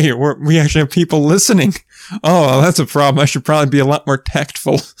 oh wait, we actually have people listening. Oh, well, that's a problem. I should probably be a lot more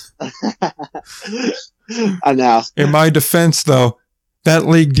tactful. I know. In my defense, though, that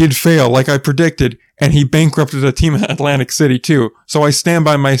league did fail, like I predicted, and he bankrupted a team in Atlantic City, too. So I stand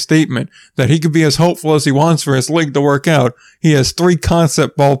by my statement that he could be as hopeful as he wants for his league to work out. He has 3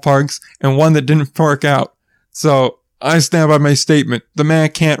 concept ballparks and 1 that didn't work out. So I stand by my statement. The man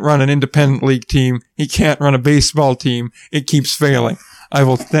can't run an independent league team. He can't run a baseball team. It keeps failing. I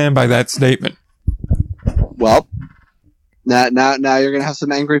will stand by that statement. Well, now you're going to have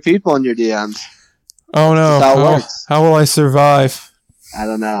some angry people in your DMs. Oh, no. How will I survive? I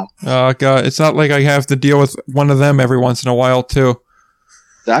don't know. Oh, God. It's not like I have to deal with one of them every once in a while, too.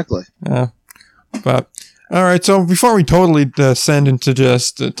 Exactly. Yeah. But All right, so before we totally descend into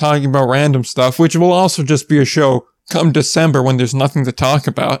just talking about random stuff, which will also just be a show come December when there's nothing to talk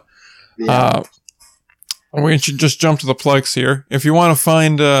about, we should just jump to the plugs here. If you want to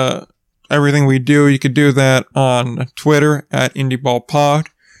find everything we do, you could do that on Twitter at IndieBallPod.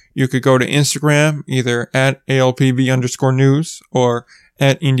 You could go to Instagram, either at ALPB_news or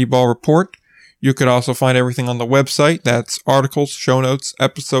at IndieBallReport. You could also find everything on the website. That's articles, show notes,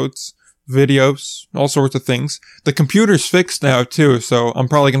 episodes, videos, all sorts of things. The computer's fixed now too, so I'm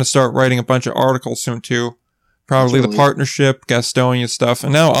probably going to start writing a bunch of articles soon too. Probably the partnership, Gastonia stuff,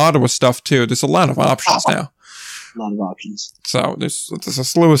 and now Ottawa stuff too. There's a lot of options now. A lot of options. So there's a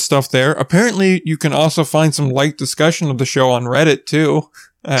slew of stuff there. Apparently, you can also find some light discussion of the show on Reddit too,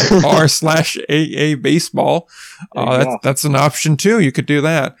 at r/AA baseball. That's an option too. You could do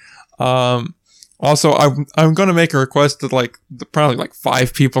that. Also, I'm going to make a request to probably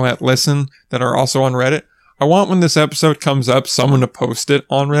 5 people that listen that are also on Reddit. I want when this episode comes up, someone to post it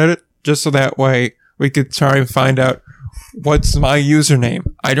on Reddit, just so that way we could try and find out what's my username.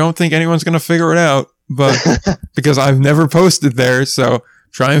 I don't think anyone's going to figure it out, but because I've never posted there, so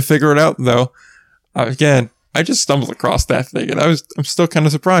try and figure it out though. Again, I just stumbled across that thing and I'm still kind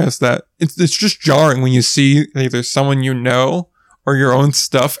of surprised that it's just jarring when you see either someone you know or your own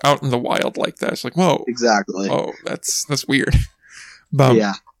stuff out in the wild like that. It's like, whoa. Exactly. Oh, that's weird.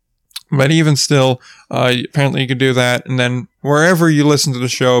 But even still, apparently you can do that. And then wherever you listen to the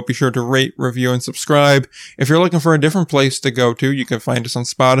show, be sure to rate, review, and subscribe. If you're looking for a different place to go to, you can find us on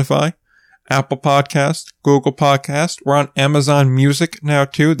Spotify, Apple Podcast, Google Podcast. We're on Amazon Music now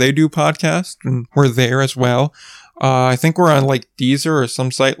too. They do podcasts and we're there as well. I think we're on Deezer or some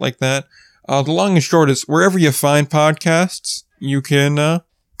site like that. The long and short is wherever you find podcasts, you can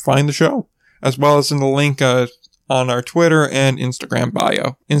find the show, as well as in the link on our Twitter and Instagram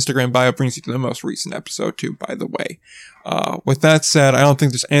bio. Instagram bio brings you to the most recent episode too, by the way. With that said, I don't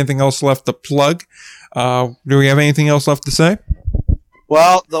think there's anything else left to plug. Do we have anything else left to say?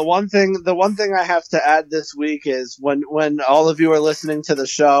 Well, the one thing I have to add this week is when all of you are listening to the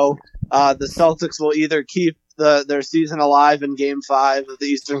show, the Celtics will either keep their season alive in Game 5 of the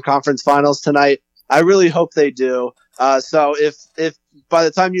Eastern Conference Finals tonight. I really hope they do. So if by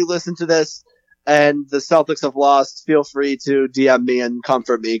the time you listen to this and the Celtics have lost, feel free to DM me and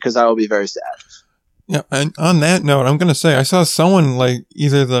comfort me because I will be very sad. Yeah, and on that note, I'm going to say I saw someone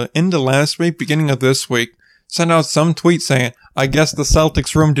either the end of last week, beginning of this week, send out some tweet saying, I guess the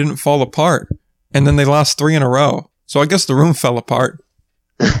Celtics room didn't fall apart. And then they lost 3 in a row. So I guess the room fell apart.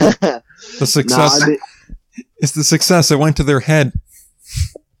 The success it's the success that went to their head.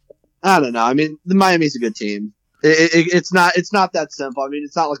 I don't know. I mean, the Miami's a good team. It's not that simple. I mean,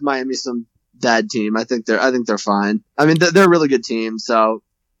 it's not like Miami's some bad team. I think they're fine. I mean, they're a really good team. So,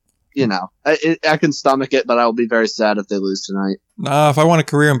 I can stomach it, but I will be very sad if they lose tonight. Nah, if I want a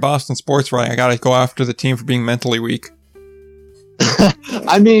career in Boston sports writing, I gotta go after the team for being mentally weak.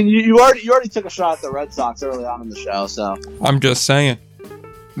 I mean, you already took a shot at the Red Sox early on in the show, so I'm just saying,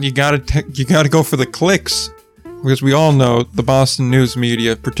 you gotta go for the clicks, because we all know the Boston news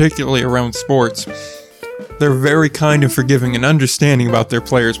media, particularly around sports, they're very kind and forgiving and understanding about their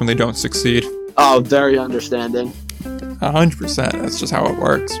players when they don't succeed. Oh, very understanding. 100%. That's just how it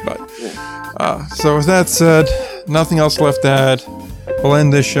works. But so with that said, nothing else left to add. We'll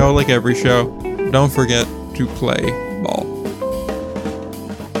end this show like every show. Don't forget to play